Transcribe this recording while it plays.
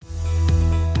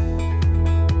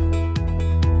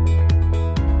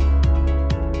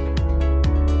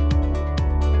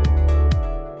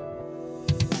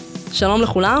שלום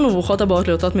לכולן וברוכות הבאות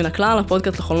ליוצאות מן הכלל,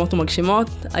 הפודקאסט לחולמות ומגשימות.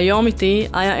 היום איתי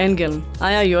אנגל.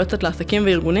 היא יועצת לעסקים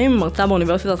וארגונים, מרצה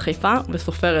באוניברסיטת חיפה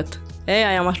וסופרת.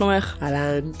 איה, מה שלומך?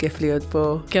 אהלן, כיף להיות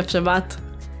פה. כיף שבאת.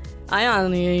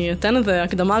 אני אתן איזה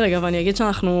הקדמה רגע ואני אגיד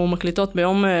שאנחנו מקליטות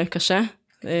ביום קשה,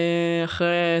 אחרי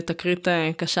תקרית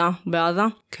קשה בעזה.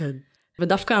 כן.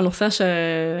 ודווקא הנושא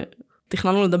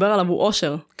שתכננו לדבר עליו הוא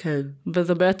אושר. כן.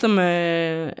 וזה בעצם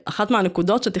אחת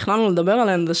מהנקודות שתכננו לדבר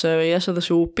עליהן, זה שיש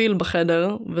איזשהו פיל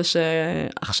בחדר,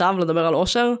 ושעכשיו לדבר על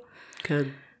אושר. כן.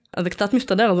 אז זה קצת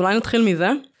מסתדר, אז אולי נתחיל מזה.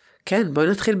 כן, בואי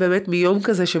נתחיל באמת מיום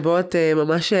כזה שבו את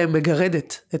ממש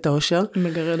מגרדת את האושר.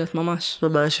 מגרדת, ממש.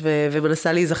 ממש,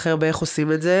 ומנסה להיזכר באיך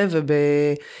עושים את זה,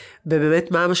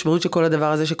 ובאמת מה המשמעות של כל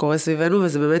הדבר הזה שקורה סביבנו,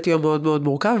 וזה באמת יום מאוד מאוד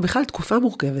מורכב, ובכלל תקופה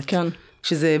מורכבת. כן.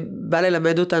 שזה בא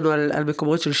ללמד אותנו על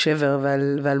מקומות של שבר,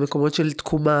 ועל מקומות של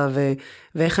תקומה,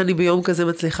 ואיך אני ביום כזה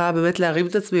מצליחה באמת להרים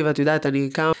את עצמי, ואת יודעת, אני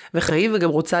קמה וחיים וגם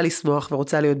רוצה לשמוח,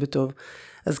 ורוצה להיות בטוב.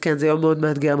 אז כן, זה יום מאוד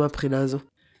מאתגר מהבחינה הזו.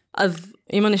 אז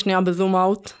אם אני שנייה בזום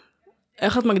אאוט,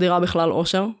 איך את מגדירה בכלל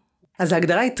אושר? אז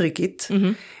ההגדרה היא טריקית,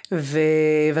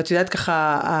 ואת יודעת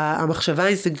ככה, המחשבה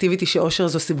האינסטינקטיבית היא שאושר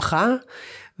זו שמחה,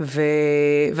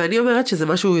 ואני אומרת שזה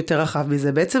משהו יותר רחב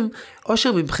מזה. בעצם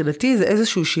אושר מבחינתי זה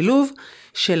איזשהו שילוב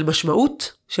של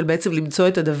משמעות, של בעצם למצוא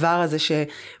את הדבר הזה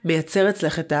שמייצר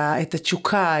אצלך את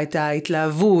התשוקה, את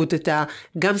ההתלהבות,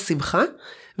 גם שמחה,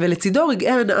 ולצידו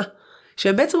רגעי הנאה,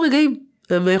 שהם בעצם רגעים.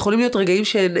 הם יכולים להיות רגעים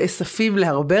שנאספים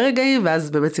להרבה רגעים,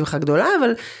 ואז באמת שמחה גדולה,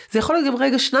 אבל זה יכול להיות גם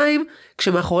רגע שניים,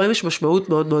 כשמאחוריהם יש משמעות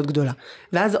מאוד מאוד גדולה.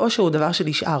 ואז האושר הוא דבר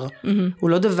שנשאר, הוא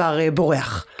לא דבר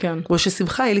בורח. כן. כמו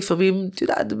ששמחה היא לפעמים, את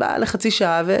יודעת, באה לחצי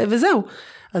שעה וזהו.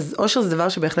 אז אושר זה דבר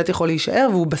שבהחלט יכול להישאר,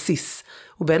 והוא בסיס.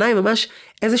 הוא בעיניי ממש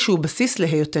איזשהו בסיס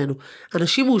להיותנו.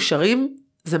 אנשים מאושרים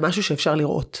זה משהו שאפשר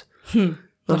לראות.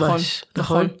 ממש.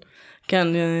 נכון. כן,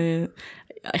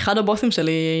 אחד הבוסים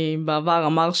שלי בעבר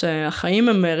אמר שהחיים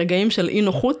הם רגעים של אי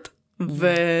נוחות,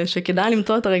 ושכדאי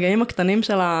למצוא את הרגעים הקטנים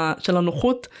של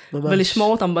הנוחות,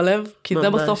 ולשמור אותם בלב, כי זה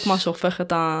בסוף מה שהופך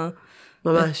את ה...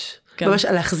 ממש. ממש,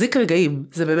 להחזיק רגעים,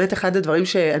 זה באמת אחד הדברים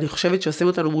שאני חושבת שעושים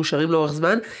אותנו מאושרים לאורך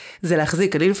זמן, זה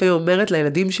להחזיק. אני לפעמים אומרת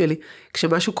לילדים שלי,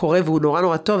 כשמשהו קורה והוא נורא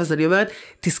נורא טוב, אז אני אומרת,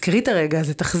 תזכרי את הרגע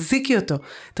הזה,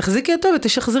 תחזיקי אותו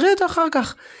ותשחזרי אותו אחר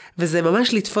כך. וזה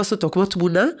ממש לתפוס אותו כמו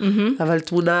תמונה, אבל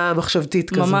תמונה מחשבתית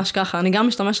כזו. ממש ככה, אני גם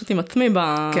משתמשת עם עצמי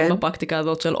בפרקטיקה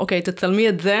הזאת של, אוקיי, תצלמי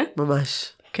את זה.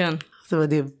 ממש. כן. זה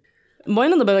מדהים. בואי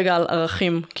נדבר רגע על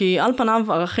ערכים, כי על פניו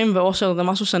ערכים ואושר זה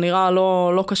משהו שנראה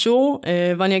לא קשור,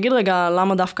 ואני אגיד רגע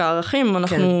למה דווקא ערכים.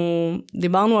 אנחנו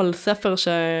דיברנו על ספר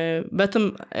שבעצם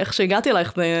איך שהגעתי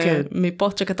אלייך זה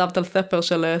מפוסט שכתבת על ספר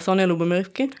של סוניה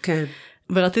לובמירסקי,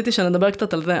 ורציתי שנדבר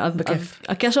קצת על זה. אז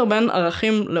הקשר בין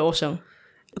ערכים לאושר.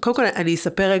 קודם כל אני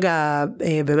אספר רגע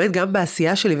באמת גם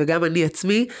בעשייה שלי וגם אני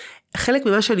עצמי, חלק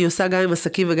ממה שאני עושה גם עם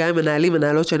עסקים וגם עם מנהלים,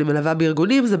 מנהלות שאני מלווה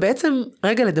בארגונים, זה בעצם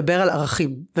רגע לדבר על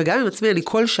ערכים. וגם עם עצמי אני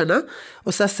כל שנה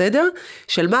עושה סדר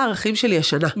של מה הערכים שלי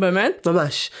השנה. באמת?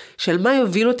 ממש. של מה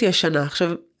יוביל אותי השנה.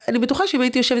 עכשיו, אני בטוחה שאם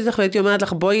הייתי יושבת איתך והייתי אומרת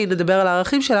לך, בואי נדבר על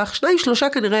הערכים שלך, 2-3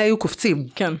 כנראה היו קופצים.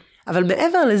 כן. אבל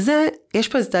מעבר לזה, יש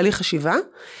פה איזה תהליך חשיבה,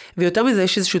 ויותר מזה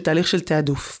יש איזשהו תהליך של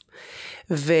תעדוף.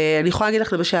 ואני יכולה להגיד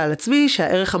לך למשל על עצמי,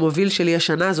 שהערך המוביל שלי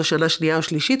השנה, זו שנה שנייה או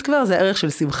שלישית כבר, זה הערך של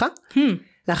שמחה.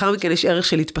 לאחר מכן יש ערך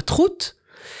של התפתחות,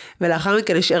 ולאחר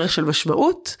מכן יש ערך של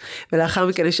משמעות, ולאחר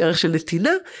מכן יש ערך של נתינה,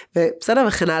 ובסדר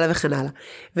וכן הלאה וכן הלאה.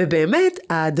 ובאמת,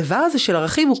 הדבר הזה של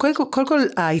ערכים הוא קודם כל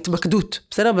ההתמקדות,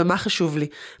 בסדר? במה חשוב לי,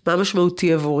 מה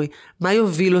משמעותי עבורי, מה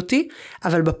יוביל אותי,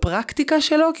 אבל בפרקטיקה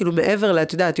שלו, כאילו מעבר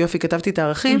את יודעת, יופי, כתבתי את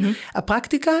הערכים,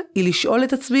 הפרקטיקה היא לשאול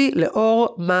את עצמי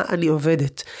לאור מה אני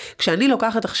עובדת. כשאני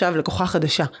לוקחת עכשיו לקוחה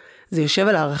חדשה, זה יושב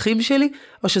על הערכים שלי,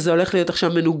 או שזה הולך להיות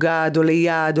עכשיו מנוגד, או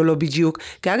ליד, או לא בדיוק.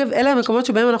 כי אגב, אלה המקומות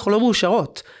שבהם אנחנו לא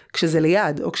מאושרות, כשזה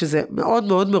ליד, או כשזה מאוד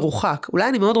מאוד מרוחק. אולי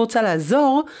אני מאוד רוצה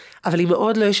לעזור, אבל היא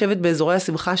מאוד לא יושבת באזורי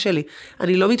השמחה שלי.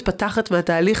 אני לא מתפתחת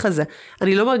מהתהליך הזה.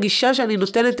 אני לא מרגישה שאני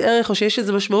נותנת ערך, או שיש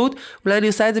איזו משמעות. אולי אני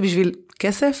עושה את זה בשביל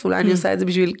כסף, אולי אני עושה את זה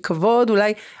בשביל כבוד,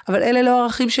 אולי, אבל אלה לא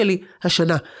הערכים שלי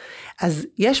השנה. אז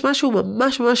יש משהו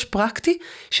ממש ממש פרקטי,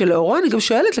 שלאורו אני גם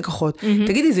שואלת לקוחות,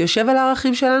 תגידי, זה יושב על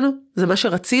הערכים שלנו? זה מה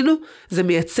שרצינו? זה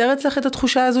מייצר אצלך את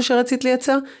התחושה הזו שרצית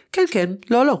לייצר? כן, כן,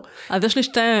 לא, לא. אז יש לי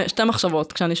שתי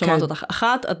מחשבות כשאני שומעת אותך.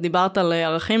 אחת, את דיברת על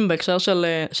ערכים בהקשר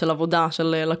של עבודה,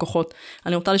 של לקוחות.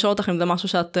 אני רוצה לשאול אותך אם זה משהו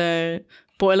שאת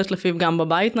פועלת לפיו גם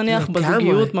בבית נניח,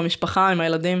 בזוגיות, במשפחה, עם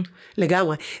הילדים.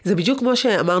 לגמרי. זה בדיוק כמו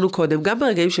שאמרנו קודם, גם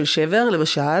ברגעים של שבר,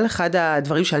 למשל, אחד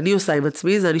הדברים שאני עושה עם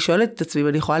עצמי, זה אני שואלת את עצמי,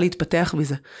 ואני יכולה להתפתח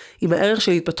מזה. אם הערך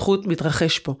של התפתחות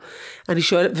מתרחש פה. אני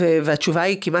שואלת, והתשובה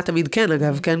היא כמעט תמיד כן,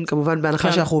 אגב, כן, כמובן. כמובן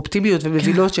בהנחה שאנחנו אופטימיות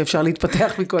ומבינות שאפשר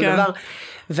להתפתח מכל דבר.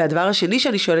 והדבר השני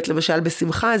שאני שואלת למשל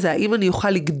בשמחה, זה האם אני אוכל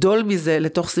לגדול מזה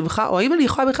לתוך שמחה, או האם אני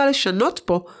יכולה בכלל לשנות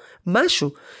פה משהו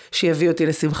שיביא אותי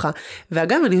לשמחה.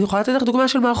 ואגב, אני יכולה לתת לך דוגמה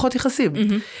של מערכות יחסים.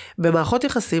 במערכות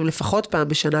יחסים, לפחות פעם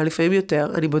בשנה, לפעמים יותר,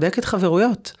 אני בודקת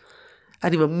חברויות.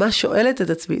 אני ממש שואלת את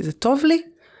עצמי, זה טוב לי?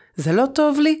 זה לא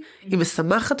טוב לי? היא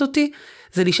משמחת אותי?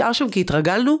 זה נשאר שם כי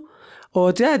התרגלנו? או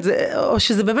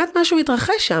שזה באמת משהו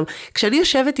מתרחש שם. כשאני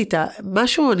יושבת איתה,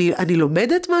 משהו, אני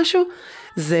לומדת משהו,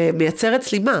 זה מייצר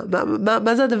אצלי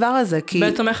מה זה הדבר הזה? כי...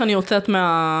 בעצם איך אני יוצאת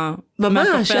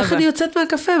ממש, איך אני יוצאת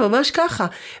מהקפה, ממש ככה.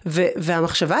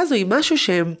 והמחשבה הזו היא משהו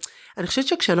אני חושבת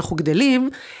שכשאנחנו גדלים,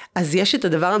 אז יש את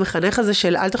הדבר המחנך הזה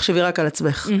של אל תחשבי רק על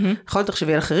עצמך. נכון,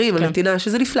 תחשבי על אחרים, על נתינה,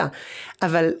 שזה נפלא.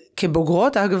 אבל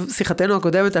כבוגרות, אגב, שיחתנו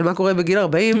הקודמת על מה קורה בגיל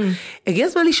 40, הגיע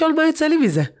הזמן לשאול מה יצא לי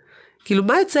מזה. כאילו,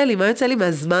 מה יצא לי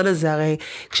מהזמן הזה? הרי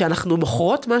כשאנחנו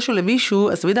מוכרות משהו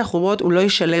למישהו, אז תמיד אנחנו אומרות, הוא לא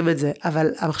ישלם את זה. אבל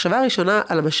המחשבה הראשונה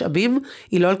על המשאבים,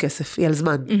 היא לא על כסף, היא על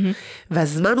זמן.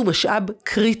 והזמן הוא משאב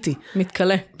קריטי.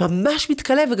 מתקלה. ממש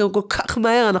מתקלה, וגם כל כך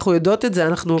מהר, אנחנו יודעות את זה,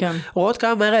 אנחנו רואות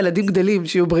כמה מהר הילדים גדלים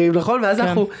שיהיו בריאים, נכון? ואז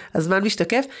הזמן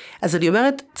משתקף. אז אני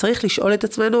אומרת, צריך לשאול את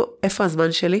עצמנו, איפה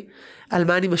הזמן שלי? על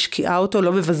מה אני משקיעה אותו,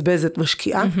 לא מבזבזת,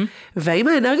 משקיעה, והאם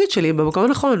האנרגיות שלי הם במקום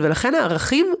הנכון, ולכן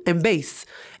הערכים הם בייס,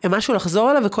 הם משהו לחזור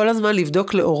עליו, וכל הזמן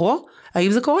לבדוק לאורו,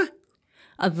 האם זה קורה.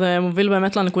 אז זה מוביל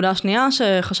באמת לנקודה השנייה,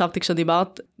 שחשבתי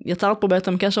כשדיברת, יצרת פה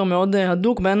בעצם קשר מאוד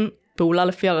הדוק, בין פעולה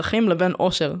לפי ערכים לבין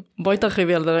אושר. בואי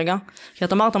תרחיבי על זה רגע, כי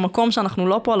את אמרת, המקום שאנחנו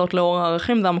לא פועלות לאור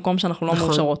הערכים, זה המקום שאנחנו לא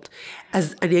מאושרות.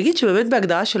 אז אני אגיד שבאמת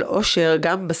בהגדרה של אושר,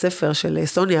 גם בספר של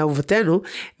סוניה אהובתנו,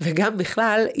 וגם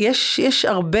בכלל, יש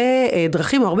הרבה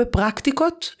דרכים, הרבה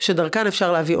פרקטיקות, שדרכן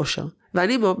אפשר להביא אושר.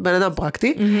 ואני בן אדם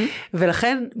פרקטי,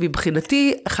 ולכן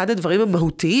מבחינתי, אחד הדברים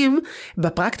המהותיים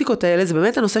בפרקטיקות האלה, זה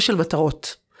באמת הנושא של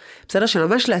מטרות. בסדר? של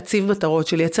ממש להציב מטרות,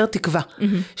 של לייצר תקווה,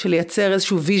 של לייצר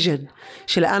איזשהו ויז'ן,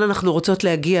 של לאן אנחנו רוצות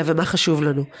להגיע ומה חשוב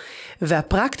לנו.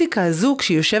 והפרקטיקה הזו,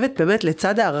 כשהיא יושבת באמת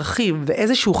לצד הערכים,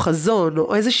 ואיזשהו חזון,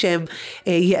 או איזשהם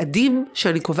יעדים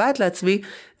שאני קובעת לעצמי,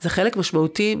 זה חלק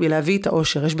משמעותי מלהביא את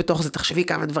האושר. יש בתוך זה, תחשבי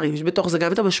כמה דברים, יש בתוך זה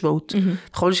גם את המשמעות.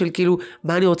 נכון? של כאילו,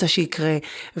 מה אני רוצה שיקרה,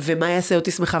 ומה יעשה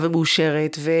אותי שמחה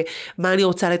ומאושרת, ומה אני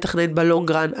רוצה לתכנן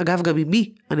בלונגרן, אגב, גם עם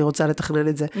מי אני רוצה לתכנן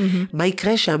את זה. מה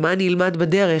יקרה שם, מה אני אלמד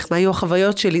בדרך, מה יהיו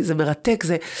החוויות שלי, זה מרתק,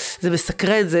 זה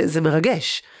מסקרן, זה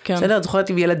מרגש. בסדר? את זוכרת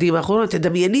עם ילדים, אנחנו אומרים,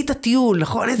 תדמייני את הטיול,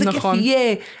 נכון? איזה כיף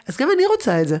יהיה. אז גם אני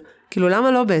רוצה את זה. כאילו,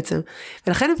 למה לא בעצם?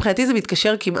 ולכן מבחינתי זה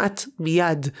מתקשר כמעט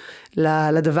מיד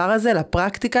לדבר הזה,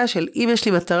 לפרקטיקה של אם יש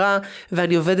לי מטרה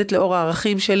ואני עובדת לאור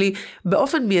הערכים שלי,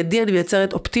 באופן מיידי אני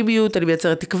מייצרת אופטימיות, אני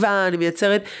מייצרת תקווה, אני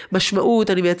מייצרת משמעות,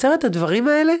 אני מייצרת את הדברים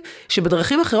האלה,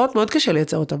 שבדרכים אחרות מאוד קשה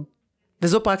לייצר אותם.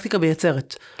 וזו פרקטיקה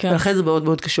מייצרת. ולכן זה מאוד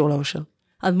מאוד קשור לאושר.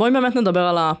 אז בואי באמת נדבר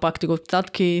על הפרקטיקות קצת,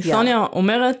 כי סוניה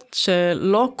אומרת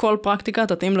שלא כל פרקטיקה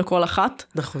תתאים לכל אחת.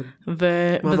 נכון.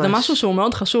 וזה משהו שהוא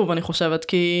מאוד חשוב, אני חושבת,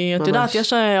 כי את יודעת,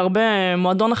 יש הרבה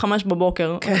מועדון 5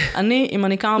 בבוקר. אני, אם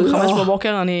אני קמה 5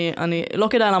 בבוקר, אני לא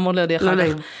כדאי לעמוד לידי אחר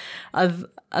כך.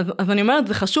 אז אני אומרת,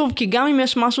 זה חשוב, כי גם אם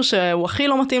יש משהו שהוא הכי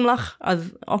לא מתאים לך,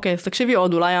 אז אוקיי, אז תקשיבי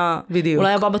עוד,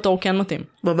 אולי הבא בתור כן מתאים.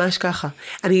 ממש ככה.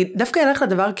 אני דווקא אלך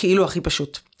לדבר כאילו הכי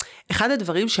פשוט. אחד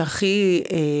הדברים שהכי,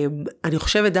 אני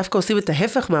חושבת, דווקא עושים את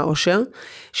ההפך מהאושר,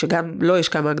 שגם לא יש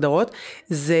כמה הגדרות,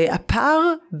 זה הפער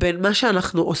בין מה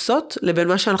שאנחנו עושות, לבין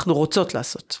מה שאנחנו רוצות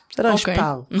לעשות. בסדר? יש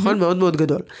פער, נכון? מאוד מאוד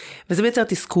גדול. וזה מייצר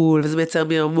תסכול, וזה מייצר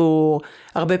מרמור,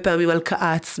 הרבה פעמים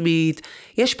הלקאה עצמית.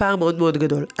 יש פער מאוד מאוד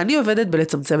גדול. אני עובדת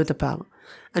בלצמצם את הפער.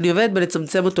 אני עובדת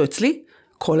בלצמצם אותו אצלי,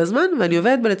 כל הזמן, ואני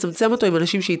עובדת בלצמצם אותו עם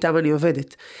אנשים שאיתם אני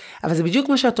עובדת. אבל זה בדיוק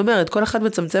מה שאת אומרת, כל אחד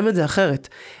מצמצם את זה אחרת.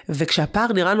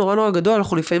 וכשהפער נראה נורא נורא גדול,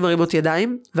 אנחנו לפעמים מרימות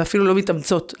ידיים, ואפילו לא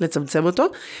מתאמצות לצמצם אותו.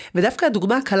 ודווקא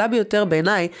הדוגמה הקלה ביותר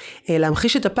בעיניי,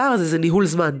 להמחיש את הפער הזה, זה ניהול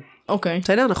זמן. אוקיי.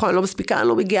 בסדר? נכון, אני לא מספיקה, אני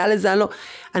לא מגיעה לזה,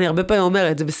 אני הרבה פעמים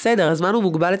אומרת, זה בסדר, הזמן הוא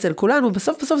מוגבל אצל כולנו,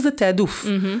 בסוף זה תעדוף.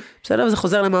 בסדר? וזה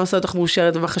חוזר למה עושה אותך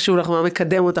מאושרת, ומה חשוב לך, מה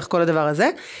מקדם אותך, כל הדבר הזה.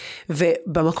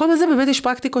 ובמקום הזה באמת יש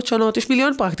פרקטיקות שונות, יש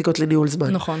מיליון פרקטיקות לניהול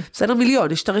זמן. נכון. בסדר?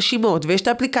 מיליון, יש את הרשימות, ויש את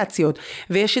האפליקציות,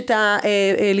 ויש את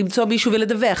למצוא מישהו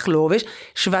ולדווח לו, ויש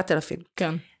 7,000.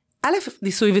 כן. א',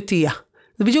 ניסוי וטעייה.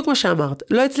 זה בדיוק מה שאמרת.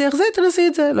 לא הצליח זה, תנסי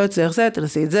את זה. לא הצליח זה,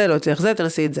 תנסי את זה. לא הצליח זה,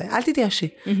 תנסי את זה. אל תתייאשי.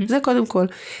 זה קודם כל.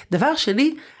 דבר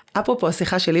שני, אפרופו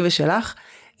השיחה שלי ושלך,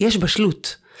 יש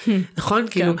בשלות. נכון?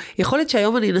 כאילו, יכול להיות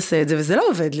שהיום אני אנסה את זה, וזה לא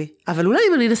עובד לי, אבל אולי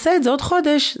אם אני אנסה את זה עוד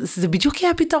חודש, זה בדיוק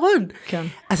יהיה הפתרון. כן.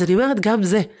 אז אני אומרת, גם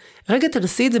זה, רגע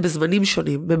תנסי את זה בזמנים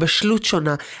שונים, בבשלות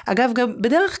שונה. אגב, גם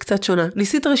בדרך קצת שונה.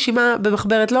 ניסית רשימה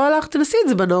במחברת, לא הלך, תנסי את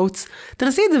זה בנוטס,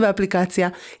 תנסי את זה באפליקציה.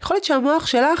 יכול להיות שהמוח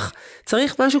שלך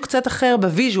צריך משהו קצת אחר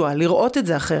בוויז'ואל, לראות את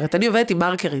זה אחרת. אני עובדת עם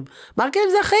מרקרים. מרקרים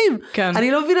זה החיים. כן.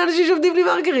 אני לא מבינה אנשים שעובדים בלי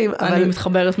מרקרים. אני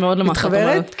מתחברת מאוד למה שאת אומרת.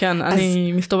 מתחברת? כן,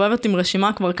 אני מסתובבת עם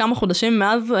רשימה כבר כמה חודשים,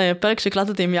 מאז פרק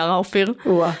שהקלטתי עם יערה אופיר.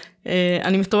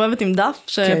 אני מסתובבת עם דף,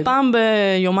 שפעם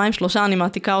ביומיים 3 אני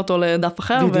מעתיקה אותו לדף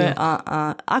אחר,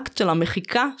 והאקט של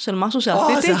המחיקה של משהו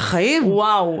שעשיתי, זה החיים.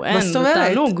 וואו, אין, זה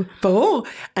תענוג. ברור.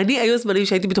 אני היו זמנים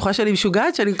שהייתי בטוחה שאני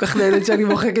משוגעת, שאני כל כך נהנית שאני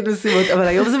מוחקת משימות, אבל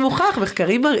היום זה מוכח,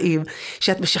 מחקרים מראים,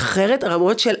 שאת משחררת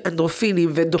רמות של אנדרופינים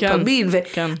ודופמין,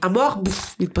 והמוח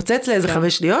מתפוצץ לאיזה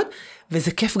 5 שניות,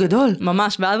 וזה כיף גדול.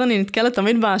 ממש, ואז אני נתקלת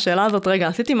תמיד בשאלה הזאת, רגע,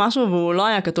 עשיתי משהו והוא לא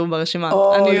היה כתוב ברשימה.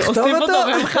 אני אוסיף אותו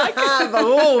ומחק.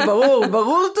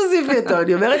 ברור תוסיפי אותו.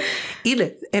 אני אומרת, הנה,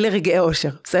 אלה רגעי אושר,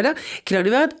 בסדר? כאילו אני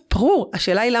אומרת, ברור,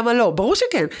 השאלה היא למה לא, ברור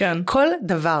שכן. כל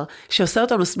דבר שעושה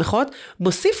אותנו שמחות,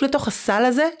 מוסיף לתוך הסל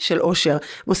הזה של אושר,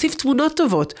 מוסיף תמונות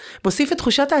טובות, מוסיף את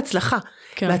תחושת ההצלחה.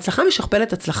 וההצלחה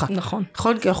משכפלת הצלחה. נכון.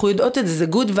 נכון? כי אנחנו יודעות את זה, זה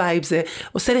good vibe, זה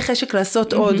עושה לי חשק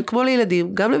לעשות עוד, כמו לילדים,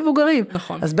 גם למבוגרים.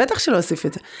 נכון. אז בטח שלא אוסיף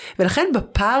את זה. ולכן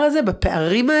בפער הזה,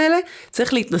 בפערים האלה,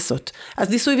 צריך להתנסות. אז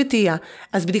ניסוי וטעייה,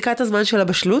 אז בדיקת הזמן של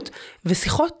הבשלות,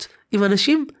 ושיחות עם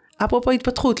אנשים, אפרופו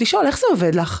התפתחות, לשאול איך זה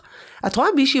עובד לך. את רואה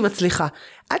מישהי מצליחה,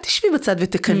 אל תשבי בצד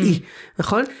ותקנאי,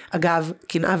 נכון? אגב,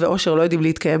 קנאה ואושר לא יודעים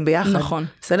להתקיים ביחד. נכון.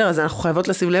 בסדר? אז אנחנו חייבות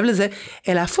לשים לב לזה,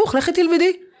 אלא הפוך, לכי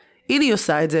תלמדי. הנה היא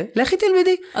עושה את זה, לכי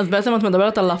תלמדי. אז בעצם את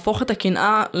מדברת על להפוך את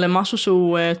הקנאה למשהו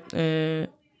שהוא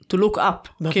to look up.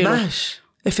 ממש. כאילו.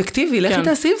 אפקטיבי, לכי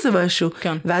תעשי עם זה משהו.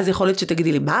 כן. ואז יכול להיות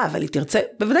שתגידי לי, מה, אבל היא תרצה,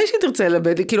 בוודאי שהיא תרצה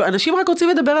לבד, כאילו, אנשים רק רוצים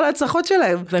לדבר על ההצלחות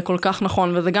שלהם. זה כל כך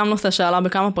נכון, וזה גם נושא שעלה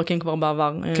בכמה פרקים כבר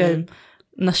בעבר. כן.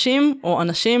 נשים או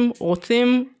אנשים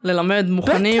רוצים ללמד,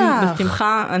 מוכנים,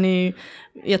 בשמחה.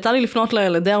 יצא לי לפנות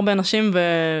לדי הרבה אנשים,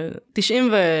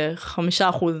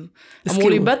 ו-95% אמרו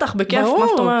לי, בטח, בכיף, מה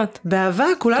זאת אומרת? באהבה,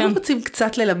 כולנו רוצים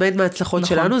קצת ללמד מההצלחות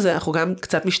שלנו, אנחנו גם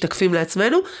קצת משתקפים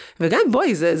לעצמנו, וגם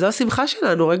בואי, זו השמחה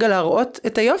שלנו, רגע להראות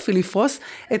את היופי, לפרוס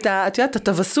את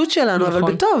התווסות שלנו, אבל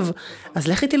בטוב. אז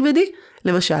לכי תלמדי,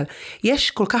 למשל.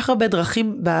 יש כל כך הרבה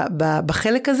דרכים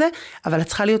בחלק הזה, אבל את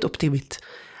צריכה להיות אופטימית.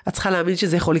 את צריכה להאמין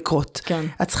שזה יכול לקרות. כן.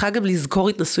 את צריכה גם לזכור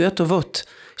התנסויות טובות,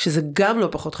 שזה גם לא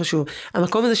פחות חשוב.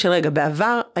 המקום הזה של רגע,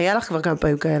 בעבר היה לך כבר כמה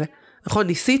פעמים כאלה. נכון,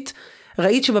 ניסית,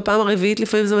 ראית שבפעם הרביעית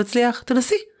לפעמים זה מצליח,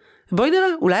 תנסי. בואי נראה,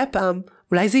 אולי הפעם,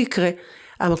 אולי זה יקרה.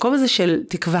 המקום הזה של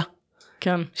תקווה.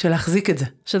 כן. של להחזיק את זה.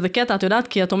 שזה קטע, את יודעת,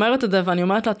 כי את אומרת את זה, ואני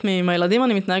אומרת לעצמי, עם הילדים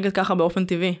אני מתנהגת ככה באופן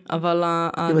טבעי, אבל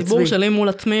הדיבור שלי מול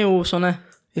עצמי הוא שונה.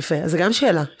 יפה, אז זה גם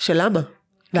שאלה, של למה?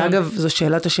 ואגב, זו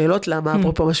שאלת השאלות, למה,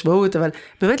 אפרופו משמעות, אבל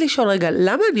באמת לשאול רגע,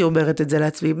 למה אני אומרת את זה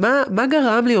לעצמי? מה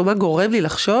גרם לי או מה גורם לי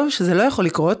לחשוב שזה לא יכול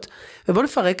לקרות? ובוא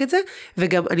נפרק את זה,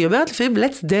 וגם אני אומרת לפעמים,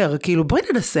 let's dare, כאילו בואי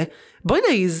ננסה, בואי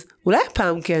נעיז, אולי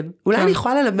הפעם כן, אולי אני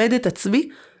יכולה ללמד את עצמי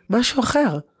משהו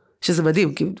אחר, שזה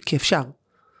מדהים, כי אפשר,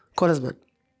 כל הזמן.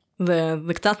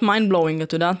 זה קצת mind blowing,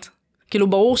 את יודעת? כאילו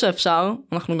ברור שאפשר,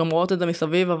 אנחנו גם רואות את זה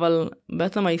מסביב, אבל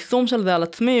בעצם היישום של זה על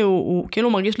עצמי, הוא כאילו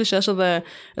מרגיש לי שיש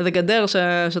איזה גדר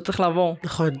שצריך לעבור.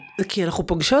 נכון, כי אנחנו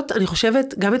פוגשות, אני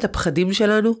חושבת, גם את הפחדים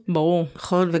שלנו. ברור.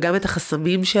 נכון, וגם את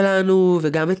החסמים שלנו,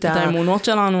 וגם את האמונות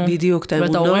שלנו. בדיוק, את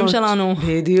האמונות. ואת ההורים שלנו.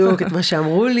 בדיוק, את מה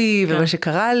שאמרו לי, ומה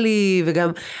שקרה לי, וגם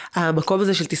המקום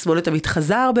הזה של תסמונת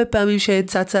המתחזה הרבה פעמים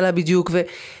שצצה לה בדיוק,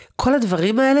 וכל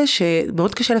הדברים האלה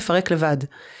שמאוד קשה לפרק לבד.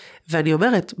 ואני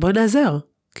אומרת, בואי נעזר.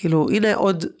 כאילו, הנה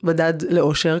עוד מדד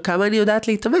לאושר, כמה אני יודעת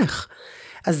להתמך.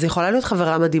 אז זה יכולה להיות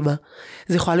חברה מדהימה,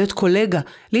 זה יכולה להיות קולגה.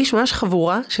 לי יש ממש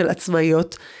חבורה של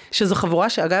עצמאיות, שזו חבורה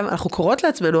שאגב, אנחנו קוראות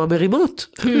לעצמנו המרימות.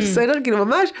 בסדר? כאילו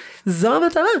ממש, זו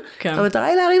המטרה. כן. המטרה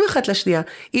היא להרים אחת לשנייה.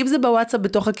 אם זה בוואטסאפ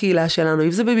בתוך הקהילה שלנו,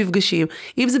 אם זה במפגשים,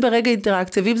 אם זה ברגע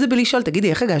אינטראקציה, ואם זה בלשאול, תגידי,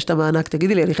 איך הגשת מענק?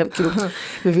 תגידי לי, אני חייב, כאילו,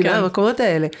 מבינה, המקומות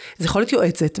האלה. זה יכול להיות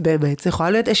יועצת, באמת, זה יכול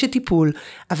להיות אשת טיפול,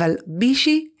 אבל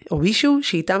מישהי או מישהו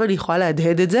שאיתם אני יכולה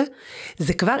להדהד את זה,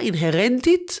 זה כבר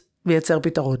אינהרנטית מייצר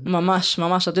פתרון. ממש,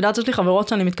 ממש. את יודעת, יש לי חברות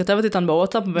שאני מתכתבת איתן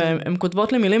בוואטסאפ, והן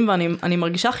כותבות לי מילים, ואני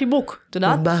מרגישה חיבוק, את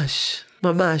יודעת? ממש,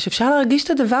 ממש. אפשר להרגיש את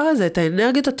הדבר הזה, את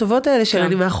האנרגיות הטובות האלה, של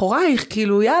אני מאחורייך,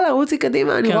 כאילו, יאללה, רוצי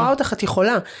קדימה, אני רואה אותך, את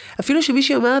יכולה. אפילו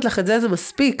שמישהי אומרת לך את זה, זה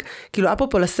מספיק. כאילו,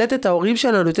 אפרופו לשאת את ההורים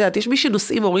שלנו, את יודעת, יש מי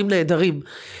שנושאים הורים נהדרים,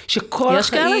 שכל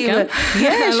החיים...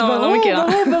 יש,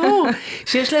 ברור.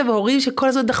 שיש להם הורים שכל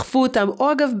הזמן דחפו אותם,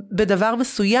 או אגב, בדבר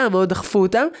מסוים מאוד דחפו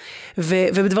אותם,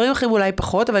 ובדברים אחרים אולי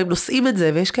פחות, אבל הם נושאים את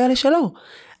זה, ויש כאלה שלא.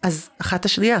 אז אחת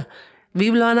השנייה,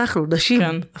 ואם לא אנחנו, נשים.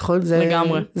 כן, נכון?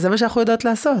 לגמרי. זה מה שאנחנו יודעות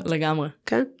לעשות. לגמרי.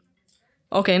 כן.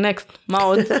 אוקיי, נקסט, מה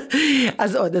עוד?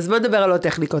 אז בוא נדבר על עוד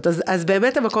טכניקות. אז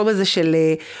באמת המקום הזה של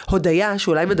הודיה,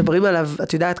 שאולי מדברים עליו,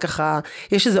 את יודעת ככה,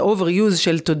 יש איזה overuse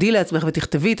של תודי לעצמך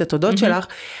ותכתבי את התודות שלך,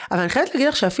 אבל אני חייבת להגיד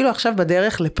לך שאפילו עכשיו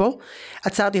בדרך לפה,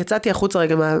 יצאתי החוצה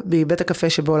רגע מבית הקפה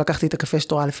שבו לקחתי את הקפה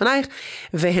שתורה לפנייך,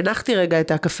 והנחתי רגע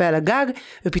את הקפה על הגג,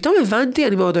 ופתאום הבנתי,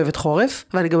 אני מאוד אוהבת חורף,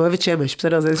 ואני גם אוהבת שמש,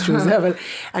 בסדר, זה איזשהו זה, אבל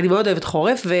אני מאוד אוהבת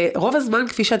חורף, ורוב הזמן,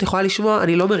 כפי שאת יכולה לשמוע,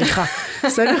 אני לא מריחה.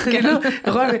 בסדר?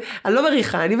 אני לא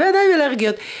מריחה, אני בידיים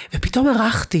אלרגיות. ופתאום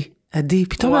ערכתי, עדי,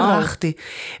 פתאום ערכתי.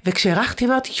 וכשערכתי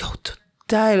אמרתי, יואו,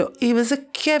 תודה אלוהים, איזה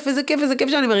כיף, איזה כיף, איזה כיף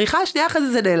שאני מריחה, שנייה אחרי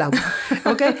זה נעלם.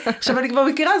 אוקיי? עכשיו אני כבר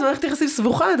מכירה, אז מערכת יחסים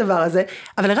סבוכה לדבר הזה,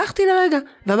 אבל ערכתי לרגע,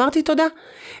 ואמרתי תודה.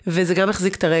 וזה גם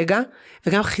החזיק את הרגע,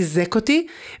 וגם חיזק אותי,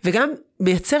 וגם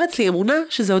מייצר אצלי אמונה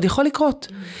שזה עוד יכול לקרות.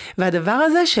 והדבר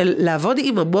הזה של לעבוד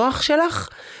עם המוח שלך,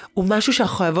 הוא משהו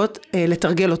שאנחנו חייבות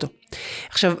לתרגל אותו.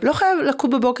 עכשיו, לא חייב לקום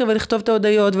בבוקר ולכתוב את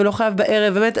ההודעות, ולא חייב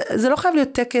בערב, באמת, זה לא חייב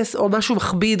להיות טקס או משהו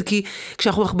מכביד, כי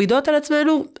כשאנחנו מכבידות על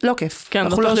עצמנו, לא כיף. כן, זה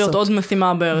יכול להיות עוד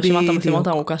משימה ברשימת המשימות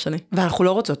הארוכה שלי. ואנחנו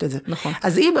לא רוצות את זה. נכון.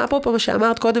 אז אם, אפרופו מה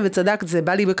שאמרת קודם וצדקת, זה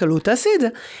בא לי בקלות, תעשי את זה.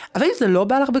 אבל אם זה לא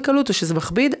בא לך בקלות או שזה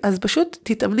מכביד, אז פשוט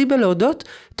תתאמני בלהודות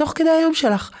תוך כדי היום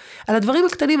שלך. על הדברים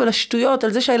הקטנים, על השטויות,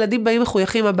 על זה שהילדים באים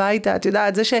מחויכים הביתה, את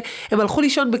יודעת, זה שהם הלכו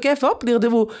לישון בכיף, הופ,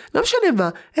 נרדמו. לא משנה מה.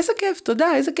 איזה כיף, תודה,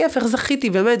 איזה כיף, איך זכיתי,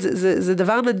 באמת, זה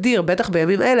דבר נדיר, בטח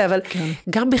בימים אלה, אבל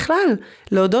גם בכלל,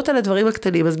 להודות על הדברים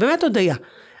הקטנים, אז באמת הודיה,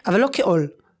 אבל לא כעול.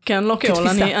 כן, לא כעול,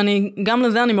 גם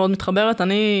לזה אני מאוד מתחברת,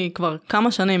 אני כבר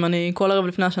כמה שנים, אני כל ערב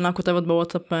לפני השנה כותבת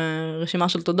בוואטסאפ רשימה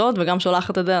של תודות, וגם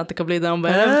שולחת את זה, את תקבלי את זה היום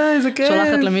בערב,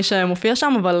 שולחת למי שמופיע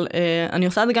שם, אבל אני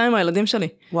עושה את זה גם עם הילדים שלי,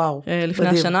 לפני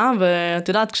השנה, ואת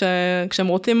יודעת, כשהם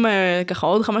רוצים ככה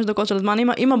עוד 5 דקות של זמן,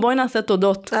 אמא בואי נעשה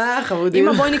תודות, חמודים.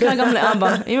 אמא בואי נקרא גם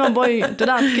לאבא, אמא בואי, את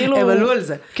יודעת, כאילו... הם עלו על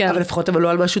זה, אבל לפחות הם עלו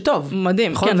על משהו טוב.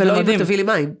 מדהים, כן, ולא אמא תביא לי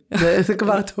מים, זה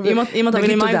כבר טוב. אמא תביא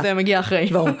לי מים, זה מגיע אחרי.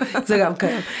 זה גם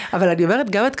קיים. אבל אני אומרת,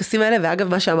 גם הטקסים האלה, ואגב,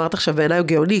 מה שאמרת עכשיו בעיניי הוא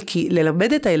גאוני, כי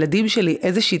ללמד את הילדים שלי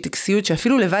איזושהי טקסיות,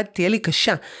 שאפילו לבד תהיה לי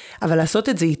קשה, אבל לעשות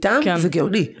את זה איתם, זה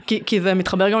גאוני. כי זה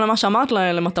מתחבר גם למה שאמרת,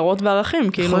 למטרות וערכים,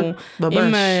 כאילו,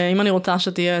 אם אני רוצה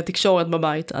שתהיה תקשורת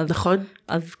בבית,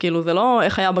 אז כאילו זה לא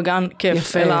איך היה בגן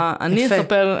כיף, אלא אני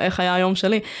אספר איך היה היום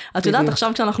שלי. את יודעת,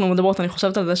 עכשיו כשאנחנו מדברות, אני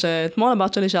חושבת על זה שאתמול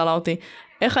הבת שלי שאלה אותי,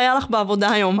 איך היה לך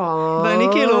בעבודה היום? ואני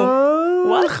כאילו,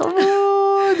 וואו, חמוד.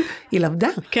 היא למדה.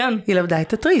 כן. היא למדה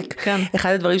את הטריק. כן.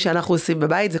 אחד הדברים שאנחנו עושים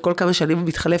בבית, זה כל כמה שנים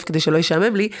מתחלף כדי שלא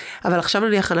ישעמם לי, אבל עכשיו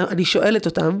אני שואלת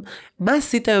אותם, מה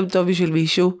עשית היום טוב בשביל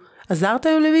מישהו? עזרת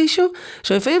היום למישהו?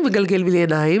 שלפעמים מגלגל מילי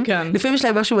עיניים, לפעמים יש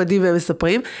להם משהו מדהים והם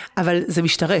מספרים, אבל זה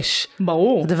משתרש.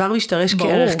 ברור. הדבר משתרש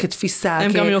כערך, כתפיסה.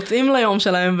 הם גם יוצאים ליום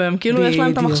שלהם, והם כאילו יש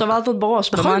להם את המחשבה הזאת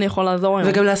בראש, במה אני יכול לעזור היום.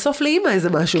 וגם לאסוף לאמא איזה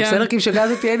משהו, בסדר? כי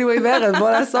משגעת אותי anyway בערב,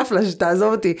 בוא לאסוף לה,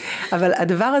 שתעזוב אותי. אבל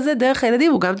הדבר הזה, דרך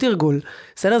הילדים, הוא גם תרגול.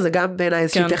 בסדר? זה גם בעיניי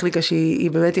איזושהי טכניקה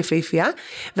שהיא באמת יפהפייה.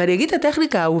 ואני אגיד את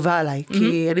הטכניקה האהובה עליי,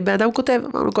 כי אני באדם כותב,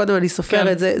 אמרנו קודם, אני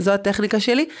סופרת, זו הטכניקה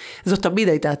שלי, זו תמיד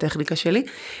הייתה הטכניקה שלי.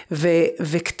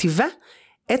 וכתיבה,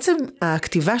 עצם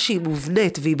הכתיבה שהיא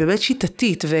מובנית, והיא באמת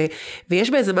שיטתית, ויש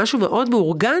בה איזה משהו מאוד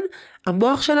מאורגן,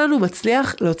 המוח שלנו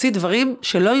מצליח להוציא דברים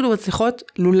שלא היינו מצליחות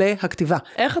לולא הכתיבה.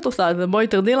 איך את עושה את זה? בואי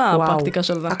תרדי לפרקטיקה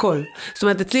של זה. הכל. זאת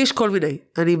אומרת, אצלי יש כל מיני.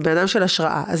 אני באדם של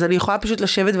השראה, אז אני יכולה פשוט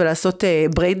לשבת ולעשות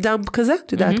brain dump כזה,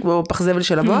 את יודעת, כמו פח זבל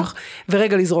של המוח,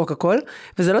 ורגע לזרוק הכל,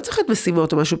 וזה לא צריך להיות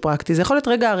משימות או משהו פרקטי, זה יכול להיות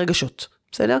רגע הרגשות.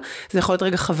 בסדר? זה יכול להיות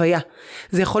רגע חוויה.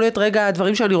 זה יכול להיות רגע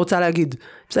הדברים שאני רוצה להגיד.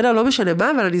 בסדר? לא משנה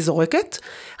מה, אבל אני זורקת.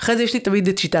 אחרי זה יש לי תמיד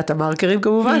את שיטת המרקרים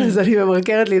כמובן, אז אני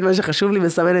ממרקרת לי את מה שחשוב לי,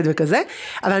 מסמנת וכזה.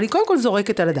 אבל אני קודם כל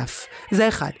זורקת על הדף. זה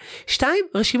אחד. 2,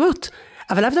 רשימות.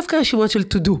 אבל לאו דווקא רשימות של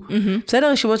to do.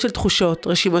 בסדר? רשימות של תחושות,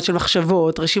 רשימות של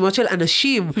מחשבות, רשימות של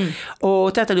אנשים. או,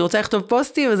 אני רוצה לכתוב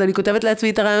פוסטים, אז אני כותבת לעצמי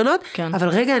את הרעיונות, אבל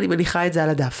רגע אני מניחה את זה על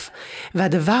הדף.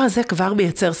 והדבר הזה כבר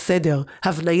מייצר סדר,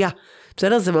 הבניה.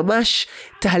 בסדר? זה ממש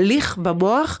תהליך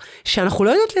במוח שאנחנו לא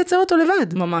יודעות לייצר אותו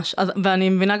לבד. ממש. ואני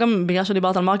מבינה גם בגלל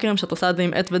שדיברת על מרקרים, שאת עושה את זה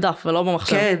עם עט ודף ולא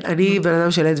במחשב. כן, אני בן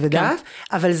אדם של עט ודף,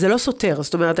 אבל זה לא סותר.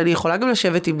 זאת אומרת, אני יכולה גם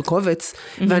לשבת עם קובץ,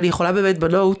 ואני יכולה באמת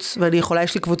בנוטס, ואני יכולה,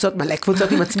 יש לי קבוצות, מלא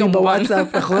קבוצות עם עצמי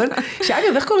בוואטסאפ, נכון?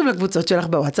 שאגב, איך קוראים לקבוצות שלך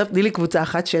בוואטסאפ? תני לי קבוצה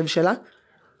אחת, שם שלה.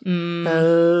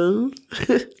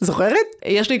 זוכרת?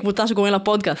 יש לי קבוצה שקוראים לה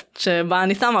פודקאסט, שבה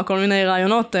אני שמה כל מיני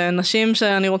רעיונות, נשים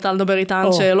שאני רוצה לדבר איתן,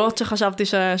 שאלות שחשבתי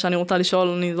שאני רוצה לשאול,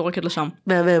 אני זורקת לשם.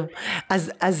 מהמם.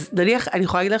 אז נניח, אני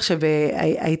יכולה להגיד לך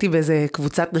שהייתי באיזה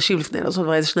קבוצת נשים לפני, לא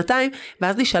זוכרת איזה שנתיים,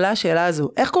 ואז נשאלה השאלה הזו,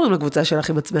 איך קוראים לקבוצה שלך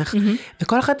עם עצמך?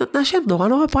 וכל אחת נתנה שם נורא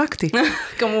נורא פרקטי.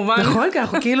 כמובן. נכון,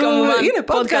 ככה, כאילו, הנה,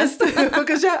 פודקאסט,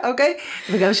 בבקשה, אוקיי?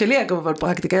 וגם שלי היה כמובן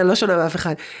פרקטי, כן, לא שונה מאף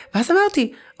אחד. ואז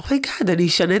אמרתי, אומייגאד, אני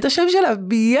אשנה את השם שלה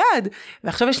ביד.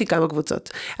 ועכשיו יש לי כמה קבוצות.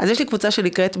 אז יש לי קבוצה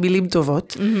שנקראת מילים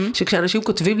טובות, שכשאנשים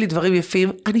כותבים לי דברים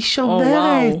יפים, אני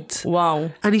שומרת. וואו.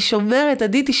 אני שומרת,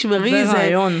 עדי תשמרי,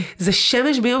 זה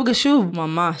שמש ביום גשום.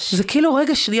 ממש. זה כאילו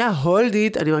רגע שנייה,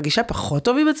 hold it, אני מרגישה פחות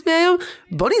טוב עם עצמי היום,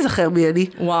 בוא נזכר מי אני.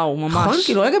 וואו, ממש. נכון?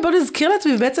 כאילו רגע בוא נזכיר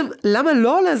לעצמי, ובעצם למה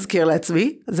לא להזכיר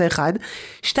לעצמי? זה אחד.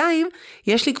 2,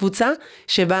 יש לי קבוצה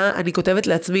שבה אני כותבת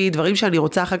לעצמי דברים שאני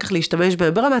רוצה אחר כך להשתמש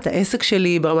בהם ברמת העסק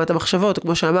שלי, ברמת המחשבות, או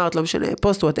כמו שאמרת, לא משנה,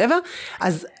 פוסט, whatever,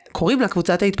 אז קוראים לה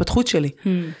קבוצת ההתפתחות שלי.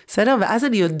 בסדר? ואז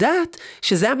אני יודעת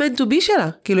שזה ה-meant to be שלה.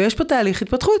 כאילו יש פה תהליך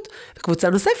התפתחות. קבוצה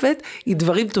נוספת היא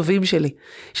דברים טובים שלי.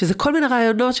 שזה כל מיני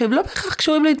רעיונות שהם לא בהכרח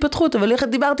קשורים להתפתחות, אבל איך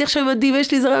דיברתי עכשיו עם עדי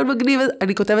ויש לי איזה רעיון מגניב,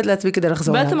 אני כותבת לעצמי כדי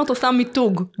לחזור. בעצם את עושה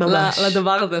מיתוג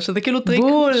לדבר הזה, שזה כאילו טריק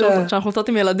שאנחנו עושות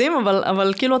עם ילדים,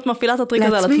 אבל כאילו את מפעילה את הטריק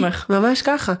הזה על עצמך. ממש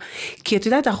ככה. כי את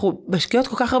יודעת, אנחנו משקיעות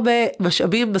כל כך הרבה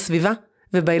משאבים בסביבה,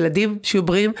 ובילדים שיהיו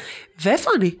בריאים,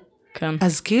 ואיפה אני? כן.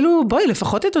 אז כאילו, בואי,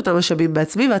 לפחות את אותם משאבים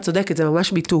בעצמי, ואת צודקת, זה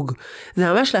ממש מיתוג.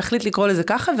 זה ממש להחליט לקרוא לזה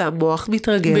ככה, והמוח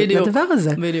מתרגל לדבר הזה.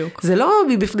 בדיוק. זה לא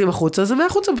מבפנים החוצה, זה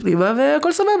מהחוצה בפנימה,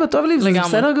 והכל סבבה, טוב לי, זה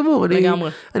בסדר גמור.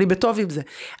 אני בטוב עם זה.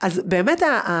 אז באמת,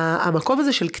 המקום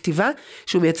הזה של כתיבה,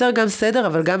 שהוא מייצר גם סדר,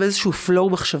 אבל גם איזשהו פלואו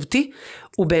מחשבתי,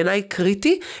 הוא בעיניי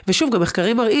קריטי, ושוב, גם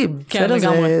מחקרים מראים. כן,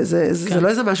 לגמרי. זה לא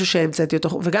איזה משהו שהמצאתי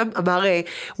אותו. וגם אמר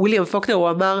וויליאם פוקנר, הוא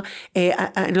אמר,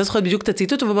 אני לא זוכרת בדיוק את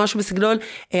הציטוט, אבל משהו בסגנון,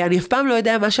 אני אף פעם לא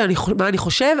יודע מה אני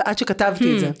חושב, עד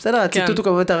שכתבתי את זה. בסדר? הציטוט הוא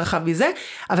כמובן יותר רחב מזה,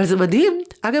 אבל זה מדהים,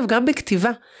 אגב, גם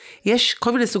בכתיבה, יש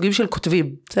כל מיני סוגים של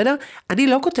כותבים, בסדר? אני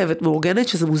לא כותבת מאורגנת,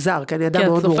 שזה מוזר, כי אני אדם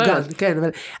מאוד מאורגן, כן, אבל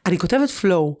אני כותבת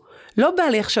flow. לא בא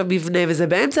לי עכשיו מבנה, וזה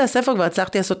באמצע הספר כבר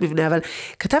הצלחתי לעשות מבנה, אבל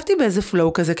כתבתי באיזה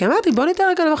פלואו כזה, כי אמרתי, בוא ניתן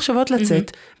רגע למחשבות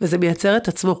לצאת, וזה מייצר את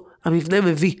עצמו, המבנה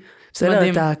מביא. בסדר?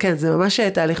 כן, זה ממש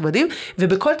תהליך מדהים,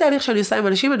 ובכל תהליך שאני עושה עם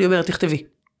אנשים, אני אומרת, תכתבי.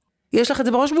 יש לך את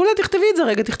זה בראש מעולה, תכתבי את זה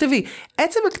רגע, תכתבי.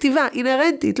 עצם הכתיבה,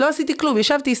 אינרנטית, לא עשיתי כלום,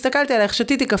 ישבתי, הסתכלתי עליך,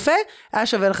 שתיתי קפה, היה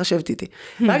שווה לחשבת איתי.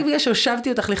 רק בגלל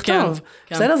שהושבתי אותך לכתוב.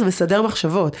 בסדר? זה מסדר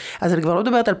מחשבות. אז אני כבר לא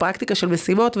מדברת על פרקטיקה של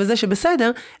משימות וזה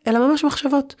שבסדר, אלא ממש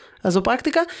מחשבות. אז זו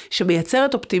פרקטיקה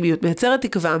שמייצרת אופטימיות, מייצרת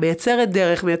תקווה, מייצרת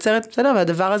דרך, מייצרת, בסדר?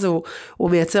 והדבר הזה הוא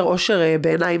מייצר אושר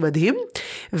בעיניי מדהים.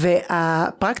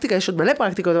 והפרקטיקה, יש עוד מלא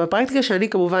פרקטיקות, אבל הפרקטיקה שאני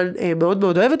כמובן מאוד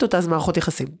מאוד אוהבת אותה, זה מערכות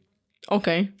יחסים.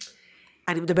 אוקיי.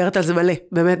 אני מדברת על זה מלא,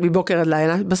 באמת מבוקר עד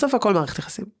לילה, בסוף הכל מערכת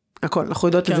יחסים, הכל, אנחנו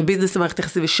יודעות את זה, ביזנס זה מערכת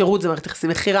יחסים, ושירות זה מערכת יחסים,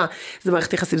 מחירה זה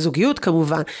מערכת יחסים, זוגיות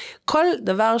כמובן, כל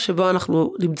דבר שבו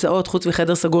אנחנו נמצאות חוץ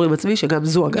מחדר סגור עם עצמי, שגם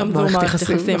זו אגב מערכת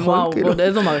יחסים, וואו, עוד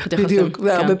איזו מערכת יחסים. בדיוק,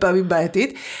 והרבה פעמים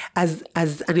בעייתית,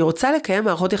 אז אני רוצה לקיים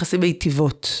מערכות יחסים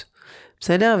מיטיבות,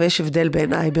 בסדר? ויש הבדל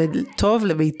בעיניי, בין טוב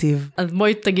למיטיב. אז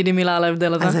בואי תגידי מילה על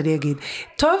ההבדל הזה. אז אני אגיד,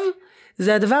 טוב,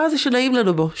 זה הדבר הזה שנעים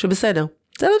לנו בו, שבסדר.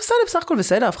 זה בסדר, בסך הכל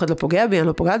בסדר, אף אחד לא פוגע בי, אני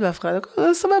לא פוגעת באף אחד,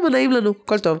 סבבה, נעים לנו,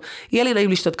 הכל טוב. יהיה לי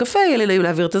נעים לשתות קפה, יהיה לי נעים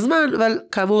להעביר את הזמן, אבל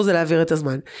כאמור זה להעביר את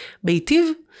הזמן.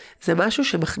 מיטיב זה משהו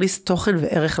שמכניס תוכן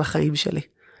וערך לחיים שלי.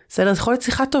 בסדר, זה יכול להיות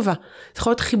שיחה טובה, זה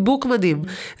יכול להיות חיבוק מדהים,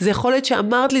 זה יכול להיות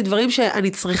שאמרת לי דברים שאני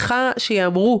צריכה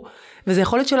שיאמרו, וזה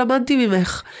יכול להיות שלמדתי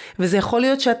ממך, וזה יכול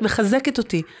להיות שאת מחזקת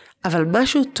אותי, אבל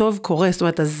משהו טוב קורה, זאת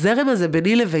אומרת, הזרם הזה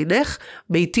ביני לבינך,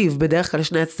 מיטיב, בדרך כלל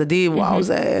לשני הצדדים, וואו,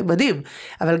 זה מדהים.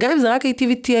 אבל גם אם זה רק היטיב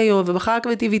איתי היום, ומחר רק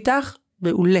מיטיב איתך,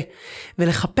 מעולה.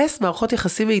 ולחפש מערכות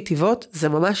יחסים מיטיבות, זה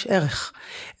ממש ערך.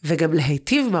 וגם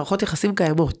להיטיב מערכות יחסים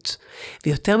קיימות.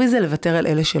 ויותר מזה, לוותר על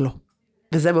אלה שלא.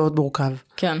 וזה מאוד מורכב.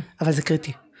 כן. אבל זה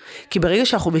קריטי. כי ברגע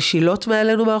שאנחנו משילות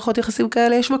מעלינו מערכות יחסים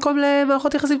כאלה, יש מקום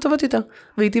למערכות יחסים טובות יותר,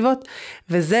 מיטיבות.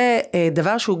 וזה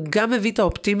דבר שהוא גם מביא את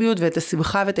האופטימיות ואת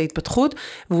השמחה ואת ההתפתחות,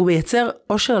 והוא מייצר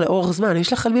אושר לאורך זמן.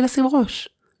 יש לך על מי לשים ראש.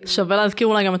 שווה להזכיר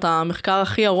אולי גם את המחקר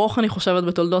הכי ארוך, אני חושבת,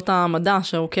 בתולדות המדע,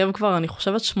 שעוקב כבר, אני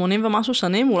חושבת 80 ומשהו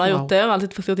שנים, אולי יותר, אל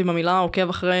תתפסי אותי במילה, עוקב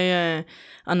אחרי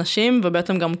אנשים,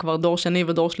 ובעצם גם כבר דור שני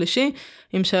ודור שלישי,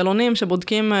 עם שאלונים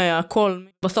שבודקים הכל.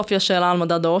 בסוף יש שאלה על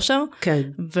מדד האושר, כן.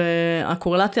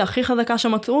 והקורלציה הכי חזקה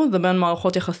שמצאו, זה בין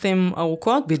מערכות יחסים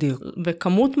ארוכות, בדיוק.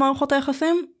 וכמות מערכות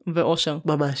היחסים, ואושר.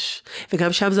 ממש.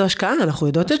 וגם שם זו השקעה, אנחנו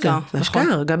יודעות את זה. זה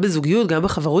השקעה, גם בזוגיות, גם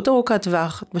בחברות ארוכת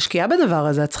טווח, את משקיעה בדבר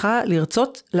הזה, את צריכה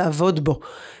לרצות לעבוד בו,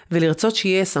 ולרצות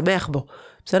שיהיה שמח בו.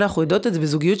 בסדר, אנחנו יודעות את זה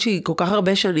בזוגיות שהיא כל כך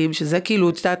הרבה שנים, שזה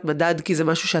כאילו, תדעת מדד, כי זה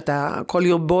משהו שאתה כל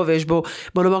יום בו, ויש בו,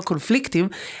 בוא נאמר, קונפליקטים,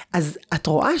 אז את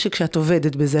רואה שכשאת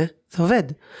עובדת בזה, זה עובד.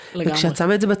 לגמרי. וכשאת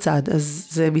שמה את זה בצד, אז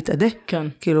זה מתעדה. כן.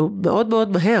 כאילו, מאוד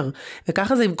מאוד מהר.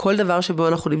 וככה זה עם כל דבר שבו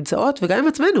אנחנו נמצאות, וגם עם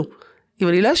עצמנו. אם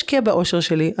אני לא אשקיע באושר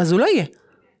שלי, אז הוא לא יהיה.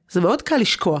 זה מאוד קל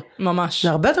לשקוע. ממש.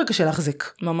 זה הרבה יותר קשה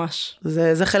להחזיק. ממש.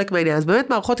 זה חלק מהעניין. אז באמת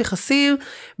מערכות יחסים,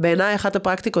 בעיניי אחת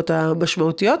הפרקטיקות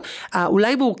המשמעותיות,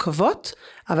 אולי מורכבות,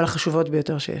 אבל החשובות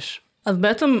ביותר שיש. אז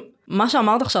בעצם מה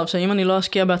שאמרת עכשיו, שאם אני לא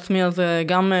אשקיע בעצמי, אז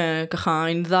גם ככה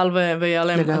ינזל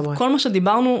ויעלם. לגמרי. אז כל מה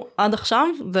שדיברנו עד עכשיו,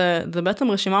 זה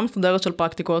בעצם רשימה מסודרת של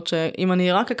פרקטיקות, שאם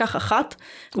אני רק אקח אחת,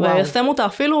 וישם אותה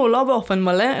אפילו לא באופן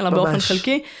מלא, אלא ממש. באופן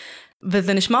חלקי,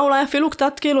 וזה נשמע אולי אפילו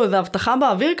קצת כאילו איזו הבטחה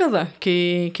באוויר כזה,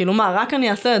 כי כאילו מה, רק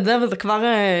אני אעשה את זה וזה כבר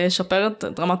ישפר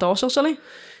את רמת האושר שלי?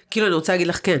 כאילו אני רוצה להגיד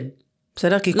לך כן,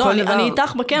 בסדר? כי לא, כל אני, דבר... אני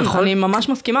איתך בכן, נכון. אני ממש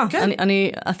מסכימה. כן.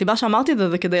 הסיבה שאמרתי את זה,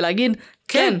 זה כדי להגיד,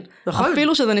 כן, נכון.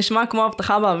 אפילו שזה נשמע כמו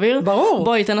הבטחה באוויר, ברור.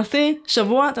 בואי, תנסי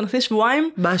שבוע, תנסי שבועיים,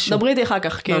 משהו. דברי איתי אחר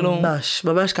כך, כאילו. ממש,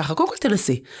 ממש ככה. קודם כל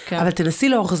תנסי, כן. אבל תנסי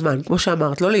לאורך זמן, כמו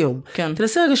שאמרת, לא ליום. כן.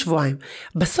 תנסי רגע שבועיים.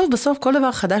 בסוף, כל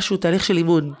דבר חדש הוא תהליך של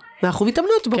אימון. ואנחנו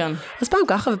מתאמנות בו. כן. אז פעם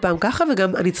ככה ופעם ככה,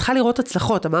 וגם אני צריכה לראות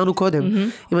הצלחות, אמרנו קודם.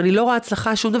 אם אני לא רואה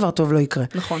הצלחה, שום דבר טוב לא יקרה.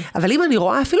 נכון. אבל אם אני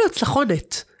רואה אפילו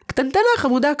הצלחונת, קטנטנה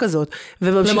חמודה כזאת,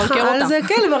 וממשיכה על זה,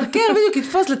 כן, למרקר, בדיוק,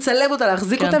 לתפוס, לצלם אותה,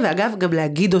 להחזיק אותה, ואגב, גם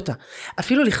להגיד אותה.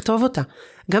 אפילו לכתוב אותה.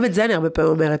 גם את זה אני הרבה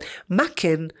פעמים אומרת. מה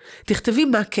כן? תכתבי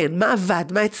מה כן, מה עבד,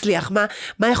 מה הצליח,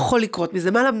 מה יכול לקרות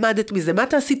מזה, מה למדת מזה, מה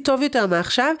תעשי טוב יותר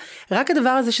מעכשיו, רק הדבר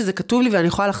הזה שזה כתוב לי ואני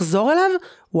יכולה לחזור אליו,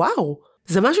 וואו.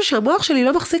 זה משהו שהמוח שלי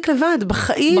לא מחזיק לבד,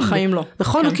 בחיים. בחיים לא.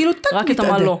 נכון, הוא כאילו תק רק את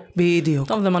המה לא. בדיוק.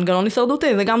 טוב, זה מנגנון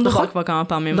הישרדותי, זה גם דובר כבר כמה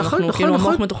פעמים. אנחנו כאילו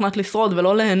המוח מתוכנת לשרוד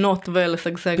ולא ליהנות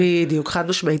ולסגסג. בדיוק, חד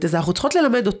משמעית. אז אנחנו צריכות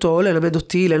ללמד אותו, ללמד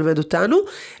אותי, ללמד אותנו,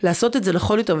 לעשות את זה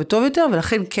נכון יותר וטוב יותר,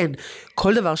 ולכן כן,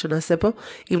 כל דבר שנעשה פה,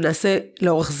 אם נעשה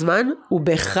לאורך זמן, הוא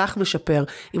בהכרח משפר.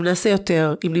 אם נעשה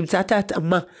יותר, אם נמצא את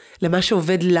ההתאמה למה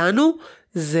שעובד לנו,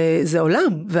 זה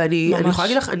עולם, ואני יכולה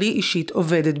להגיד לך, אני אישית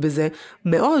עובדת בזה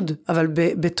מאוד, אבל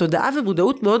בתודעה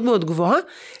ומודעות מאוד מאוד גבוהה,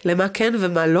 למה כן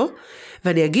ומה לא,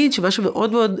 ואני אגיד שמשהו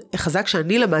מאוד מאוד חזק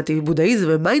שאני למדתי בבודהיזם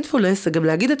ומיינדפולנס, זה גם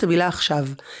להגיד את המילה עכשיו,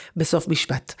 בסוף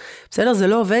משפט. בסדר? זה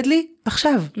לא עובד לי?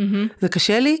 עכשיו. זה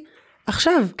קשה לי?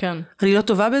 עכשיו. כן. אני לא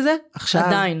טובה בזה? עכשיו.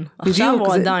 עדיין. בדיוק, עכשיו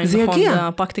או עדיין, זה נכון. יגיע. זה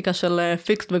הפרקטיקה של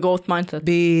fixed ו-growth mindset.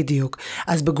 בדיוק.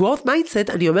 אז ב-growth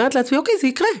mindset אני אומרת לעצמי, אוקיי, זה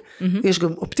יקרה. יש גם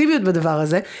אופטימיות בדבר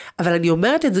הזה, אבל אני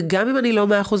אומרת את זה גם אם אני לא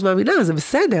 100% מאמינה, זה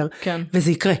בסדר. כן.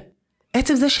 וזה יקרה.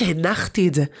 עצם זה שהנחתי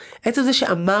את זה, עצם זה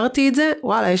שאמרתי את זה,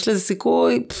 וואלה, יש לזה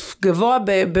סיכוי גבוה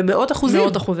במאות אחוזים.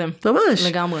 מאות אחוזים. ממש.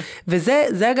 לגמרי.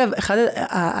 וזה אגב, אחד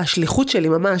השליחות שלי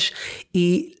ממש,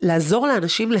 היא לעזור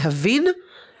לאנשים להבין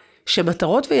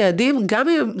שמטרות ויעדים, גם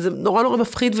אם זה נורא נורא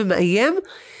מפחיד ומאיים,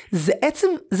 זה עצם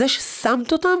זה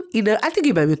ששמת אותם, אל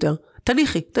תגיעי בהם יותר.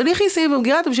 תניחי, שימי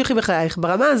במגירה, תמשיכי בחייך.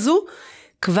 ברמה הזו,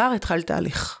 כבר התחל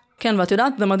תהליך. כן, ואת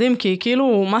יודעת, זה מדהים, כי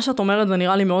כאילו מה שאת אומרת זה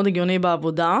נראה לי מאוד הגיוני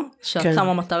בעבודה, שאת כן.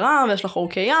 שמה מטרה, ויש לך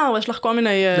OKR, ויש לך כל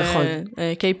מיני נכון.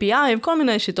 KPI, כל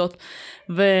מיני שיטות.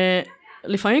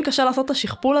 ולפעמים קשה לעשות את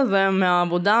השכפול הזה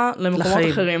מהעבודה למקומות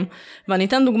לחיים. אחרים. ואני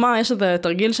אתן דוגמה, יש איזה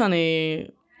תרגיל שאני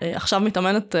עכשיו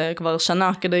מתאמנת כבר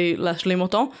שנה כדי להשלים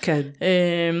אותו. כן.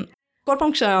 כל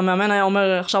פעם כשהמאמן היה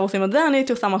אומר, עכשיו עושים את זה, אני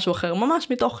הייתי עושה משהו אחר, ממש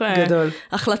מתוך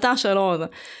החלטה שלו.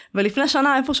 ולפני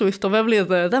שנה איפשהו הסתובב לי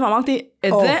זה, ואמרתי,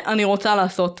 את זה אני רוצה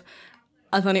לעשות.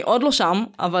 אז אני עוד לא שם,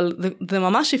 אבל זה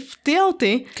ממש הפתיע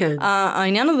אותי, כן.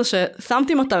 העניין הזה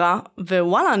ששמתי מטרה,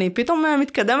 ווואלה, אני פתאום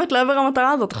מתקדמת לעבר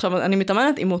המטרה הזאת. עכשיו, אני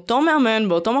מתאמנת עם אותו מאמן,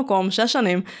 באותו מקום, 6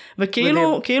 שנים,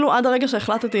 וכאילו עד הרגע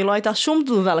שהחלטתי, לא הייתה שום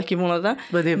תזוזה לכיוון הזה,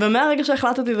 מדהים. ומהרגע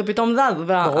שהחלטתי זה פתאום זז,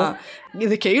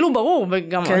 זה כאילו ברור,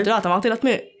 וגם, את יודעת, אמרתי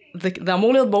לעצמי, זה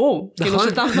אמור להיות ברור, כאילו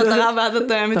ששמת מטרה ואז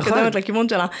את מתקדמת לכיוון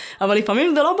שלה, אבל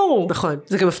לפעמים זה לא ברור. נכון,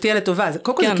 זה גם מפתיע לטובה,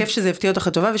 קודם כל זה כיף שזה הפתיע אותך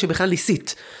לטובה ושבכלל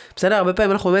ניסית. בסדר, הרבה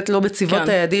פעמים אנחנו באמת לא מציבות את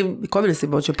היעדים, מכל מיני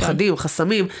סיבות של פחדים,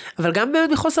 חסמים, אבל גם באמת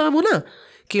מחוסר אמונה.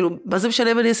 כאילו, מה זה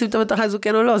משנה אם אני אשים את המטרה הזו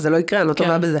כן או לא, זה לא יקרה, אני לא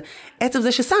טובה בזה. עצם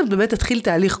זה ששמת, באמת תתחיל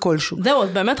תהליך כלשהו. זהו, אז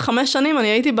באמת 5 שנים אני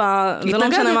הייתי זה לא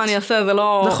משנה מה אני אעשה,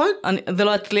 זה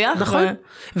לא הצליח. נכון,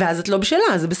 ואז את לא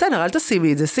בשלה, זה בסדר, אל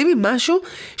תשימי את זה, שימי משהו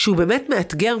שהוא באמת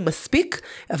מאתגר מספיק,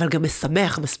 אבל גם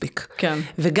משמח מספיק. כן.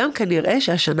 וגם כנראה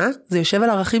שהשנה זה יושב על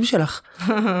הערכים שלך,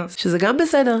 שזה גם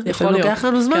בסדר, יכול להיות. לוקח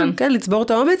לנו זמן, כן, לצבור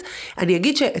את האומץ. אני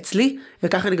אגיד שאצלי,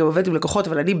 וככה אני גם עובדת עם לקוחות,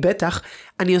 אבל אני בטח,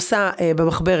 אני עושה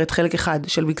במחברת חלק אחד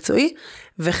של מקצועי,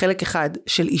 וחלק אחד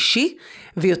של אישי,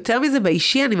 ויותר מזה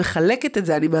באישי אני מחלקת את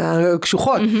זה, אני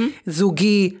מהקשוחות,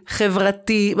 זוגי,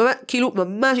 חברתי, כאילו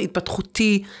ממש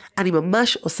התפתחותי, אני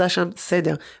ממש עושה שם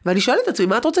סדר, ואני שואלת את עצמי,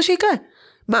 מה את רוצה שיקרה?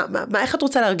 איך את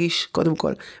רוצה להרגיש, קודם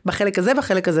כל? בחלק הזה,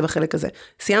 בחלק הזה, בחלק הזה.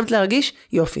 סיימת להרגיש?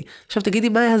 יופי. עכשיו תגידי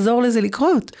מה יעזור לזה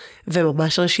לקרות.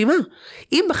 וממש רשימה.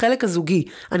 אם בחלק הזוגי,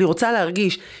 אני רוצה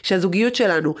להרגיש שהזוגיות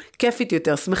שלנו כיפית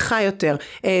יותר, שמחה יותר,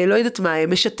 לא יודעת מה,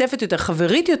 משתפת יותר,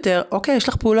 חברית יותר, אוקיי, יש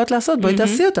לך פעולות לעשות, בואי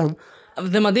תעשי אותם.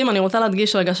 זה מדהים, אני רוצה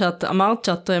להדגיש רגע שאת אמרת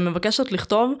שאת מבקשת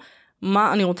לכתוב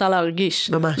מה אני רוצה להרגיש.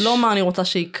 ממש. לא מה אני רוצה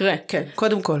שיקרה. כן,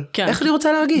 קודם כל. כן. איך אני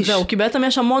רוצה להרגיש? זהו, כי בעצם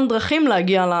יש המון דרכים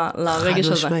להגיע לרגש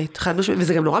הזה. חד משמעית,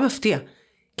 וזה גם נורא מפתיע.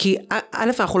 כי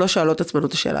א', אנחנו לא שואלות עצמנו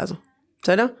את השאלה הזו.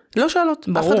 בסדר? לא שואלות.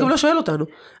 ברור. אף אחד גם לא שואל אותנו.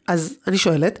 אז אני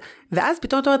שואלת, ואז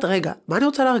פתאום את אומרת, רגע, מה אני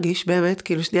רוצה להרגיש באמת?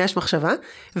 כאילו שנייה יש מחשבה,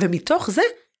 ומתוך זה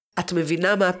את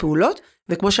מבינה מה הפעולות,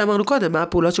 וכמו שאמרנו קודם, מה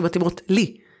הפעולות שמתאימות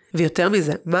לי. ויותר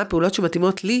מזה, מה הפעולות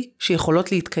שמתאימות לי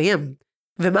שיכולות להתקיים.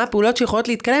 ומה הפעולות שיכולות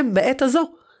להתקיים בעת הזו.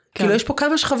 כן. כאילו יש פה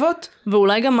כמה שכבות.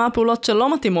 ואולי גם מה הפעולות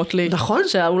שלא מתאימות לי. נכון.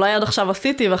 שאולי עד עכשיו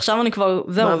עשיתי, ועכשיו אני כבר,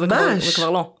 זהו, זה כבר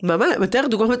לא. ממש, בתאר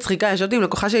דוגמה מצחיקה, ישבתי עם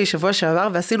לקוחה שלי שבוע שעבר,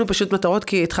 ועשינו פשוט מטרות,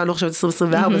 כי התחלנו עכשיו את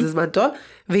 2024, זה זמן טוב,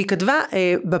 והיא כתבה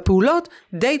בפעולות,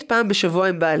 דייט פעם בשבוע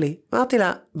עם בעלי. אמרתי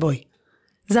לה, בואי,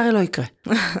 זה הרי לא יקרה.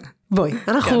 בואי,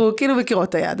 אנחנו כאילו מכירות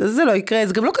את היד, אז זה לא יקרה,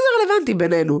 זה גם לא כזה רלוונטי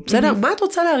בינינו, בסדר? מה את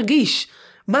רוצה להרגיש?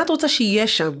 מה את רוצה שיהיה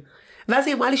שם? ואז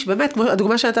היא אמרה לי שבאמת, כמו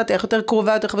הדוגמה שנתתי, איך יותר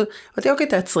קרובה, יותר חווה, אמרתי, אוקיי,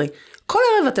 תעצרי. כל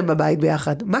ערב אתם בבית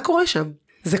ביחד, מה קורה שם?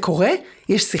 זה קורה?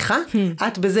 יש שיחה?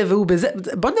 את בזה והוא בזה?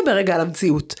 בוא נדבר רגע על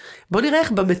המציאות. בוא נראה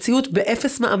איך במציאות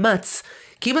באפס מאמץ.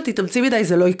 כי אם את תתאמצי מדי,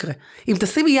 זה לא יקרה. אם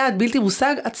תשימי יעד בלתי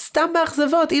מושג, את סתם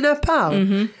באכזבות, הנה הפער.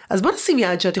 אז בוא נשים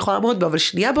יעד שאת יכולה לעמוד בו, אבל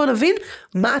שנייה בוא נבין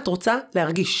מה את רוצה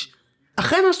להרגיש.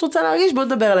 אחרי מה שאת רוצה להרגיש, בוא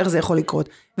נדבר על איך זה יכול לקרות.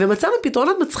 ומצאנו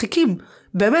פתרונות מצחיקים,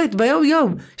 באמת, ביום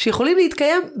יום, שיכולים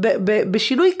להתקיים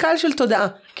בשינוי קל של תודעה.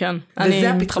 כן,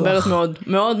 אני מתחברת מאוד,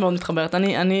 מאוד מאוד מתחברת.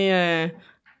 אני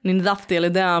ננזפתי על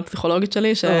ידי הפסיכולוגית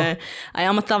שלי,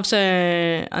 שהיה מצב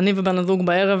שאני ובן הזוג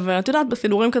בערב, את יודעת,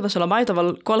 בסידורים כזה של הבית,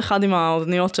 אבל כל אחד עם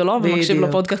האוזניות שלו, ומקשיב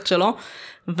לפודקאסט שלו,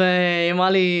 והיא אמרה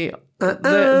לי,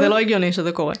 זה לא הגיוני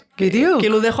שזה קורה. בדיוק.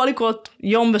 כאילו זה יכול לקרות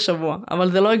יום בשבוע,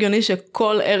 אבל זה לא הגיוני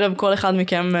שכל ערב, כל אחד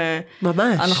מכם,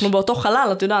 ממש. אנחנו באותו חלל,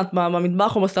 את יודעת,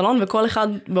 במטבח או בסלון, וכל אחד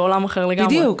בעולם אחר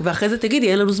לגמרי. בדיוק, ואחרי זה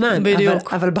תגידי, אין לנו זמן.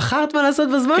 בדיוק. אבל בחרת מה לעשות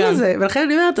בזמן הזה, ולכן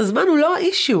אני אומרת, הזמן הוא לא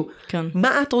האישיו. כן.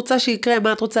 מה את רוצה שיקרה,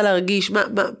 מה את רוצה להרגיש,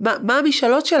 מה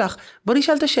המשאלות שלך? בוא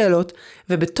נשאל את השאלות,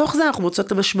 ובתוך זה אנחנו מוצאות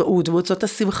את המשמעות, ומוצאות את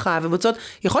השמחה, ומוצאות,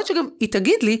 יכול להיות שגם היא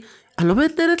תגיד לי, אני לא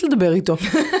באמת נהנית לדבר איתו,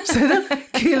 בסדר?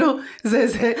 כאילו,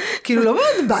 כאילו לא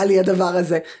מאוד בא לי הדבר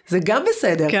הזה, זה גם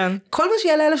בסדר. כן. כל מה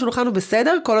שיעלה על השולחן הוא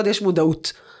בסדר, כל עוד יש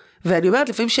מודעות. ואני אומרת,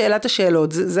 לפעמים שאלת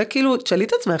השאלות, זה כאילו, תשאלי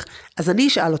את עצמך, אז אני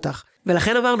אשאל אותך.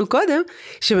 ולכן אמרנו קודם,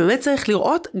 שבאמת צריך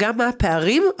לראות גם מה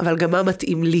הפערים, אבל גם מה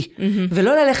מתאים לי.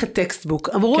 ולא ללכת טקסטבוק.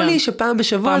 אמרו לי שפעם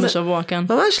בשבוע, פעם בשבוע, כן.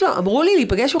 ממש לא, אמרו לי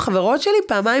להיפגש עם חברות שלי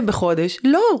פעמיים בחודש.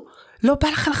 לא בא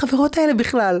לך על החברות האלה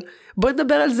בכלל. בואי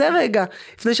נדבר על זה רגע.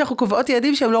 לפני שאנחנו קובעות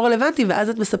יעדים שהם לא רלוונטיים, ואז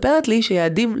את מספרת לי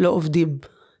שיעדים לא עובדים.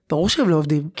 ברור שהם לא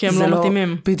עובדים. כי הם לא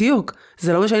מתאימים. בדיוק.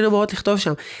 זה לא מה שהיינו אמורות לכתוב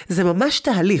שם. זה ממש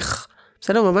תהליך.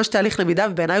 בסדר? ממש תהליך למידה,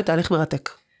 ובעיניי הוא תהליך מרתק.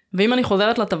 ואם אני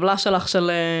חוזרת לטבלה שלך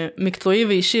של מקצועי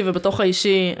ואישי, ובתוך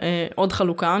האישי עוד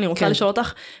חלוקה, אני רוצה לשאול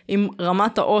אותך, אם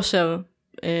רמת האושר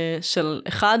של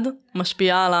אחד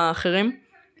משפיעה על האחרים?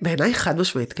 בעיניי חד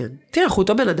משמעית, כן. תראה, אנחנו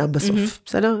אותו בן אדם בסוף,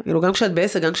 בסדר? גם כשאת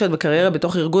בעסק, גם כשאת בקריירה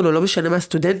בתוך ארגון, או לא משנה מה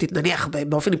סטודנטית, נניח,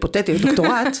 באופן היפותטי,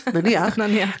 דוקטורט, נניח,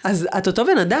 אז את אותו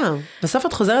בן אדם. בסוף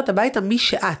את חוזרת הביתה מי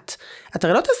שאת. את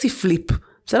הרי לא תעשי פליפ.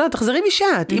 בסדר, תחזרי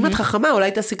משעת. אם את חכמה,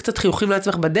 אולי תעשי קצת חיוכים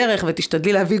לעצמך בדרך,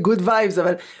 ותשתדלי להביא good vibes,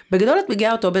 אבל בגדול את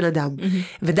מגיעה אותו בן אדם.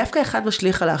 ודווקא אחד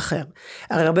משליך על האחר.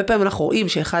 הרי הרבה פעמים אנחנו רואים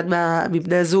שאחד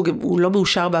מבני הזוג, הוא לא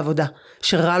מאושר בעבודה,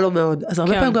 שרע לו מאוד. אז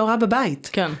הרבה פעמים גם רע בבית.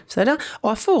 כן. בסדר?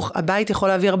 או הפוך, הבית יכול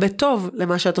להביא הרבה טוב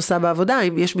למה שאת עושה בעבודה,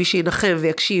 אם יש מי שינחם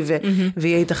ויקשיב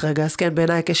ויהיה איתך רגע. אז כן,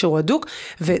 בעיניי הקשר הוא הדוק,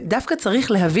 ודווקא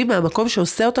צריך להביא מהמקום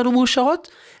שעושה אותנו מאושרות,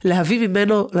 להביא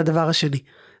ממנו לדבר השני.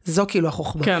 זו כאילו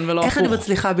החוכמה. כן, ולא איך הפוך. אני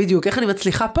מצליחה בדיוק, איך אני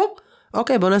מצליחה פה?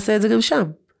 אוקיי, בוא נעשה את זה גם שם.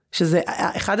 שזה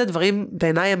אחד הדברים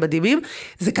בעיניי המדהימים,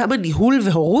 זה כמה ניהול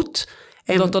והורות.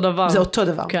 זה אותו דבר. זה אותו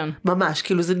דבר. כן. ממש,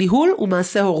 כאילו זה ניהול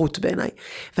ומעשה הורות בעיניי.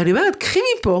 ואני אומרת, קחי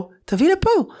מפה, תביא לפה,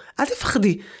 אל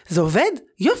תפחדי. זה עובד?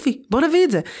 יופי, בוא נביא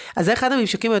את זה. אז זה אחד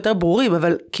הממשקים היותר ברורים,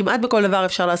 אבל כמעט בכל דבר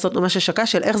אפשר לעשות ממש השקה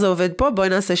של איך זה עובד פה, בואי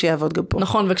נעשה שיעבוד גם פה.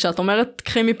 נכון, וכשאת אומרת,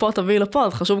 קחי מפה, תביא לפה,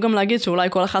 אז חשוב גם להגיד שאולי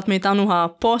כל אחת מאיתנו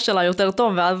הפה שלה יותר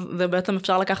טוב, ואז זה בעצם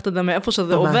אפשר לקחת את זה מאיפה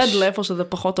שזה ממש. עובד, לאיפה שזה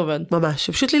פחות עובד. ממש,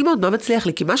 פשוט ללמוד מה מצליח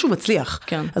לי, כי משהו מצליח.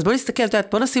 כן. אז בוא נסתכל,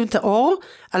 בוא נשים את האור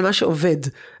על מה שעובד.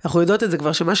 אנחנו יודעות את זה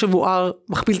כבר, שמה שמואר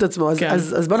מכפיל את עצמו, כן.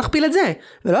 אז בוא נכפיל את זה,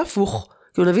 ולא הפוך,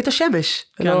 כי הוא נביא את השמש,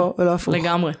 כן. ולא הפוך.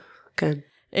 לגמרי. כן.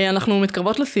 אנחנו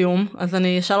מתקרבות לסיום, אז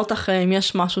אני אשאל אותך אם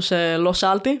יש משהו שלא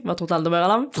שאלתי, ואת רוצה לדבר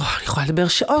עליו? אני יכולה לדבר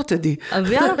שעות, עדי.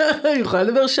 אז יאללה. אני יכולה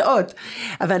לדבר שעות.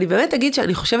 אבל אני באמת אגיד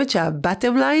שאני חושבת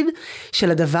שהבטם ליין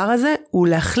של הדבר הזה, הוא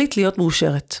להחליט להיות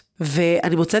מאושרת.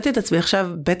 ואני מוצאת את עצמי עכשיו,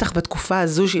 בטח בתקופה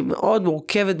הזו, שהיא מאוד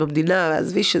מורכבת במדינה,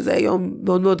 עזבי שזה היום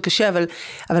מאוד מאוד קשה,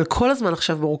 אבל כל הזמן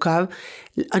עכשיו מורכב,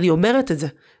 אני אומרת את זה.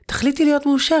 תחליטי להיות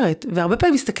מאושרת, והרבה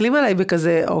פעמים מסתכלים עליי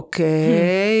בכזה,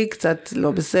 אוקיי, קצת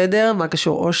לא בסדר, מה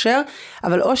קשור אושר,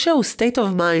 אבל אושר הוא state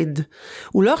of mind,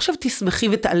 הוא לא עכשיו תשמחי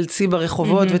ותאלצי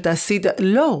ברחובות ותעשי,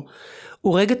 לא,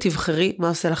 הוא רגע תבחרי מה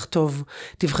עושה לך טוב,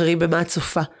 תבחרי במה את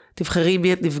צופה, תבחרי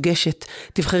מי את נפגשת,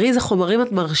 תבחרי איזה חומרים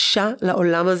את מרשה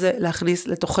לעולם הזה להכניס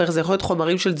לתוכך, זה יכול להיות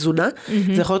חומרים של תזונה,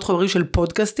 זה יכול להיות חומרים של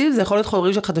פודקאסטים, זה יכול להיות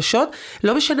חומרים של חדשות,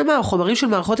 לא משנה מה, או חומרים של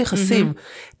מערכות יחסים,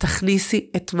 תכניסי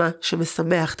את מה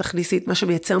שמשמח, תכניסי את מה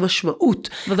שמייצר משמעות.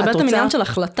 וזה בעצם עניין של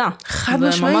החלטה. חד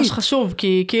משמעית. זה ממש חשוב,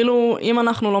 כי כאילו אם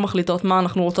אנחנו לא מחליטות מה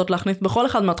אנחנו רוצות להכניס בכל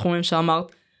אחד מהתחומים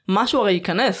שאמרת, משהו הרי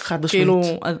ייכנס, כאילו,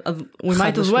 אז we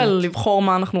might as well לבחור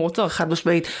מה אנחנו רוצות. חד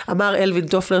משמעית. אמר אלווין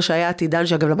טופלר שהיה עתידן,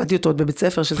 שאגב למדתי אותו עוד בבית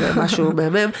ספר, שזה משהו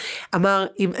מהמם, אמר,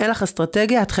 אם אין לך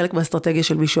אסטרטגיה, את חלק מהאסטרטגיה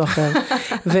של מישהו אחר.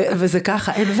 וזה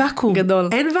ככה, אין וקום. גדול.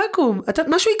 אין וקום.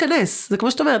 משהו ייכנס, זה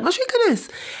כמו שאת אומרת, משהו ייכנס.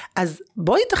 אז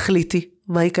בואי תחליטי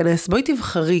מה ייכנס, בואי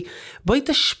תבחרי, בואי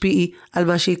תשפיעי על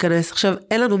מה שייכנס. עכשיו,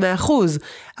 אין לנו 100%,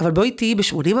 אבל בואי תהיי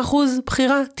ב-80%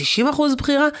 בחירה, 90%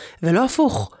 בחירה, ולא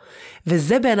הפוך.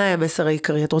 וזה בעיניי המסר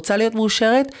העיקרי. את רוצה להיות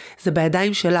מאושרת? זה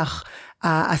בידיים שלך.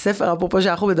 הספר, אפרופו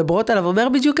שאנחנו מדברות עליו, אומר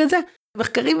בדיוק את זה.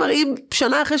 מחקרים מראים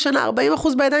שנה אחרי שנה, 40%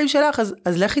 בידיים שלך,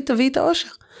 אז לכי תביאי את האושר.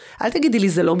 אל תגידי לי,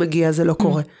 זה לא מגיע, זה לא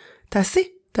קורה. תעשי,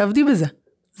 תעבדי בזה.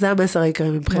 זה המסר העיקרי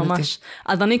מבחינתי. ממש.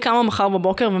 אז אני קמה מחר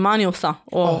בבוקר, ומה אני עושה?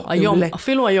 או היום, מעולה.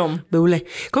 אפילו היום. מעולה.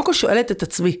 קודם כל שואלת את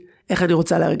עצמי, איך אני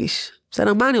רוצה להרגיש.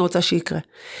 בסדר, מה אני רוצה שיקרה?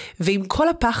 ועם כל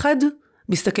הפחד,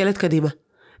 מסתכלת קדימה.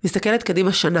 מסתכלת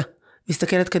קדימה שנה.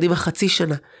 מסתכלת קדימה חצי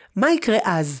שנה. מה יקרה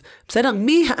אז? בסדר?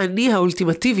 מי האני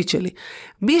האולטימטיבית שלי?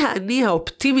 מי האני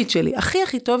האופטימית שלי?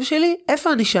 הכי טוב שלי?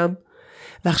 איפה אני שם?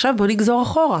 ועכשיו בוא נגזור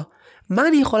אחורה. מה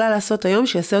אני יכולה לעשות היום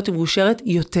שיעשה אותי מאושרת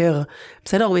יותר?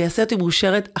 בסדר? הוא יעשה אותי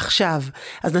מאושרת עכשיו.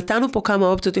 אז נתנו פה כמה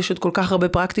אופציות, יש עוד כל כך הרבה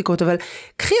פרקטיקות, אבל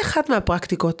קחי אחת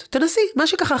מהפרקטיקות, תנסי, מה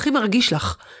שככה הכי מרגיש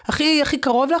לך, הכי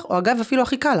קרוב לך, או אגב אפילו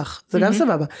הכי קל לך, זה גם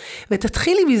סבבה.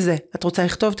 ותתחילי מזה, את רוצה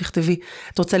לכתוב, תכתבי.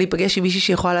 את רוצה להיפגש עם מישהי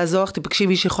שיכולה לעזור לך, תפגשי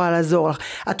מישהי שיכולה לעזור לך.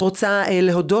 את רוצה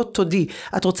להודות, תודי.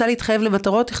 את רוצה להתחייב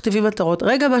למטרות, תכתבי מטרות.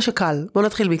 רגע, מה שקל. בוא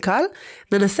נתחיל מקל,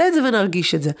 ננסה את זה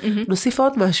ונרגיש את זה. נוסיף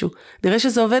עוד משהו. נראה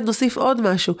שזה עובד, נוסיף עוד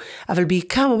משהו. אבל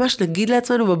בעיקר ממש נגיד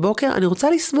לעצמנו בבוקר, אני רוצה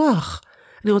לשמוח.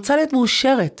 אני רוצה להיות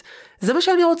מאושרת. זה מה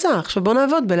שאני רוצה. עכשיו בוא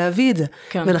נעבוד בלהביא את זה.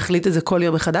 כן. ונחליט את זה כל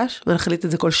יום מחדש, ונחליט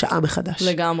את זה כל שעה מחדש.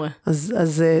 לגמרי.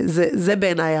 אז זה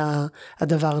בעיניי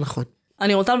הדבר הנכון.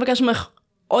 אני רוצה לבקש ממך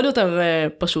עוד יותר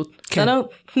פשוט. כן. בסדר?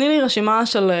 תני לי רשימה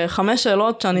של 5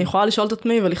 שאלות שאני יכולה לשאול את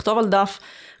עצמי ולכתוב על דף,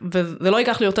 וזה לא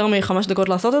ייקח לי יותר מ5 דקות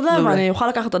לעשות את זה, ואני אוכל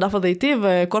לקחת את הדף הזה איתי,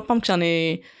 וכל פעם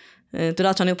כשאני את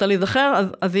יודעת שאני רוצה להיזכר,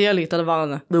 אז יהיה לי את הדבר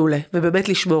הזה. מעולה, ובאמת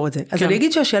לשמור את זה. אז אני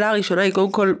אגיד שהשאלה הראשונה היא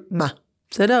קודם כל, מה?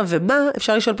 בסדר? ומה,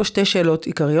 אפשר לשאול פה 2 שאלות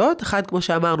עיקריות. אחד, כמו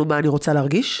שאמרנו, מה אני רוצה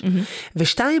להרגיש.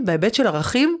 ו2, בהיבט של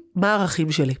ערכים, מה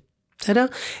הערכים שלי? בסדר?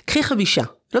 קחי 5.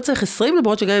 לא צריך 20,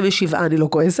 למרות שגם אם יש 7 אני לא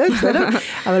כועסת, בסדר?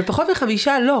 אבל פחות מ5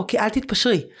 לא, כי אל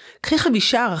תתפשרי. קחי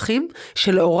 5 ערכים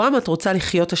שלאורם את רוצה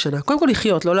לחיות השנה. קודם כל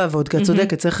לחיות, לא לעבוד, כי את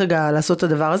צודקת, צריך רגע לעשות את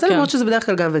הדבר הזה, למרות שזה בדרך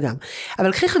כלל גם וגם.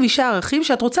 אבל קחי 5 ערכים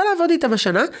שאת רוצה לעבוד איתם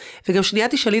השנה, וגם שנייה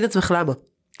תשאלי את עצמך למה.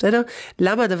 בסדר?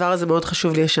 למה הדבר הזה מאוד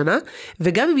חשוב לי השנה?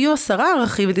 וגם אם יהיו 10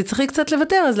 ערכים ותצטרכי קצת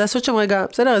לוותר, אז לעשות שם רגע,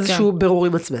 בסדר? איזשהו בירור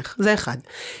עם עצמך. זה אחד.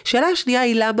 שאלה השנייה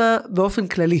היא למה באופן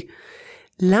כללי.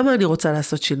 למה אני רוצה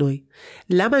לעשות שינוי?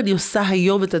 למה אני עושה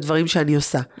היום את הדברים שאני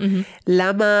עושה?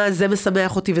 למה זה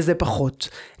משמח אותי וזה פחות?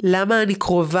 למה אני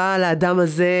קרובה לאדם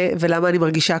הזה ולמה אני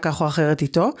מרגישה כך או אחרת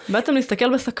איתו? בעצם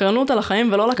להסתכל בסקרנות על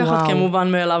החיים ולא לקחת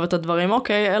כמובן מאליו את הדברים.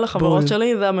 אוקיי, אלה חברות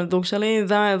שלי, זה המדוג שלי,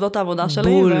 זאת העבודה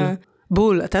שלי.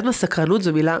 בול, את יודעת מה, סקרנות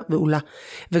זו מילה מעולה,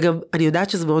 וגם אני יודעת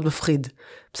שזה מאוד מפחיד,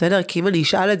 בסדר? כי אם אני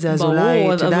אשאל את זה, אז אולי,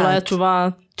 ברור, אז אולי התשובה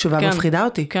מפחידה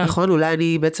אותי, נכון? אולי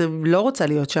אני בעצם לא רוצה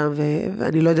להיות שם,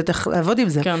 ואני לא יודעת איך לעבוד עם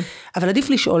זה, אבל עדיף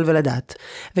לשאול ולדעת,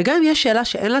 וגם אם יש שאלה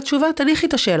שאין לה תשובה, תניחי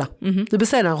את השאלה, זה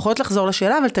בסדר, אנחנו יכולות לחזור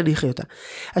לשאלה, אבל תניחי אותה.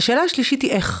 השאלה השלישית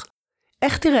היא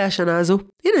איך תראה השנה הזו?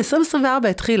 הנה, 2024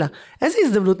 התחילה, איזו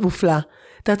הזדמנות מופלאה,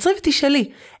 תעצרי ותשאלי,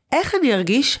 איך אני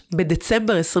ארגיש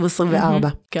בדצמבר 2024?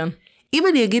 כן. אם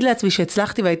אני אגיד לעצמי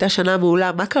שהצלחתי והייתה שנה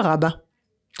מעולה, מה קרה בה?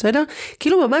 בסדר?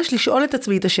 כאילו ממש לשאול את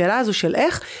עצמי את השאלה הזו של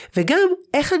איך, וגם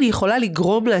איך אני יכולה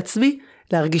לגרום לעצמי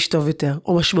להרגיש טוב יותר,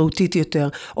 או משמעותית יותר,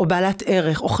 או בעלת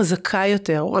ערך, או חזקה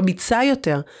יותר, או אמיצה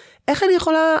יותר. איך אני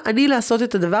יכולה, לעשות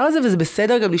את הדבר הזה, וזה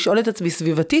בסדר גם לשאול את עצמי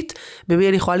סביבתית, במי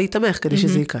אני יכולה להתמך כדי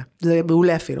שזה יקרה. זה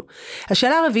מעולה אפילו.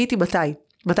 השאלה הרביעית היא מתי?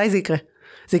 מתי זה יקרה?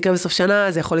 זה יקרה בסוף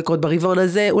שנה, זה יכול לקרות ברבעון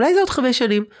הזה, אולי זה עוד 5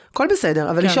 שנים, הכל בסדר,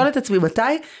 אבל לשאול את עצמי מתי,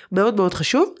 מאוד מאוד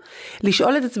חשוב.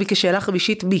 לשאול את עצמי כשאלה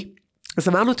חמישית, מי? אז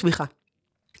אמרנו תמיכה.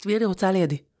 את מי אני רוצה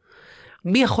לידי?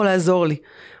 מי יכול לעזור לי?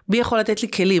 מי יכול לתת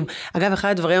לי כלים? אגב, אחד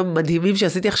הדברים המדהימים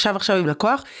שעשיתי עכשיו עם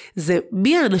לקוח, זה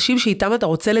מי האנשים שאיתם אתה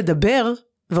רוצה לדבר,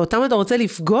 ואותם אתה רוצה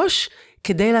לפגוש,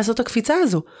 כדי לעשות הקפיצה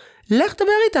הזו. לך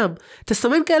דבר איתם.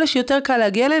 תסמן כאלה שיותר קל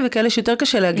להגיע אליהם, וכאלה שיותר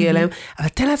קשה להגיע אליהם, אבל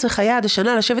תן לעצמך יעד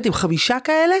השנה לשבת עם 5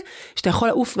 כאלה, שאתה יכול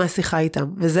לעוף מהשיחה איתם.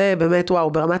 וזה באמת,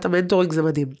 וואו, ברמת המנטורינג זה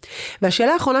מדהים.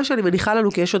 והשאלה האחרונה שאני מניחה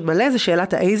לנו, כי יש עוד מלא, זה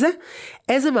שאלת האיזה.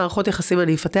 איזה מערכות יחסים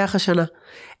אני אפתח השנה?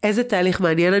 איזה תהליך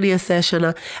מעניין אני אעשה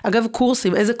השנה? אגב,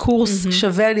 קורסים, איזה קורס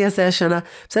שווה אני אעשה השנה?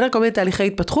 בסדר, כל מיני תהליכי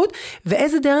התפתחות,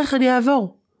 ואיזה דרך אני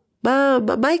אעבור?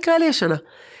 מה יקרה לי השנה?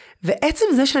 ועצם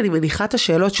זה שאני מניחה את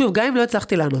השאלות, שוב, גם אם לא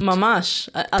הצלחתי לענות. ממש.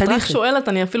 את רק שואלת,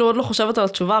 אני אפילו עוד לא חושבת על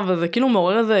התשובה, וזה כאילו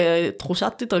מעורר איזה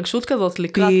תחושת התרגשות כזאת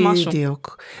לקראת משהו.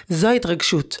 בדיוק. זו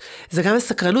ההתרגשות. זה גם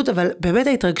הסקרנות, אבל באמת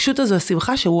ההתרגשות הזו,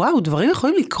 השמחה שוואו, דברים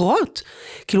יכולים לקרות.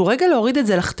 כאילו רגע להוריד את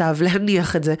זה לכתב,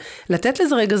 להניח את זה, לתת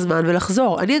לזה רגע זמן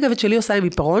ולחזור. אני אגב את שלי עושה עם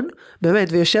עיפרון, באמת,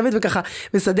 ויושבת וככה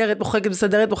מסדרת,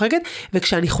 מוחקת,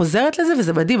 וכשאני חוזרת לזה,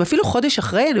 וזה מדהים, אפילו חודש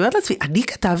אחרי, אני אומרת לעצמי, אני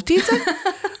כתבתי את זה?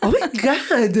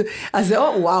 אומייגאד. אז זה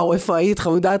או, וואו, איפה היית,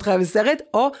 חמודה את חיה בסרט,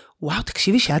 או, וואו,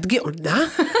 תקשיבי שאת גאונה,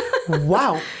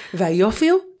 וואו, והיופי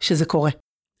הוא שזה קורה.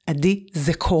 עדי,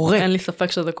 זה קורה. אין לי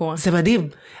ספק שזה קורה. זה מדהים.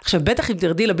 עכשיו, בטח אם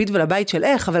תרדי לביט ולבית של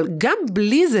איך, אבל גם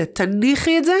בלי זה,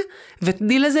 תניחי את זה,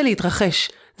 ותני לזה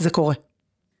להתרחש. זה קורה.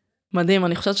 מדהים,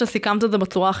 אני חושבת שסיכמת את זה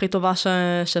בצורה הכי טובה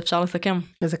שאפשר לסכם.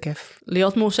 איזה כיף.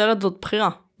 להיות מאושרת זאת בחירה.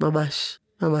 ממש,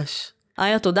 ממש.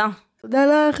 איה, תודה. תודה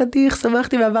לך, עדיך,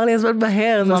 שמחתי ועבר לי הזמן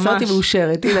מהר, זה עשה אותי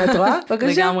מאושרת. הנה, את רואה? בבקשה.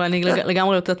 לגמרי, אני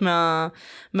לגמרי יוצאת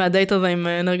מהדייט הזה עם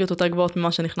אנרגיות יותר גבוהות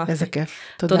ממה שנכנסתי. איזה כיף.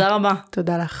 תודה רבה.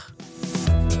 תודה לך.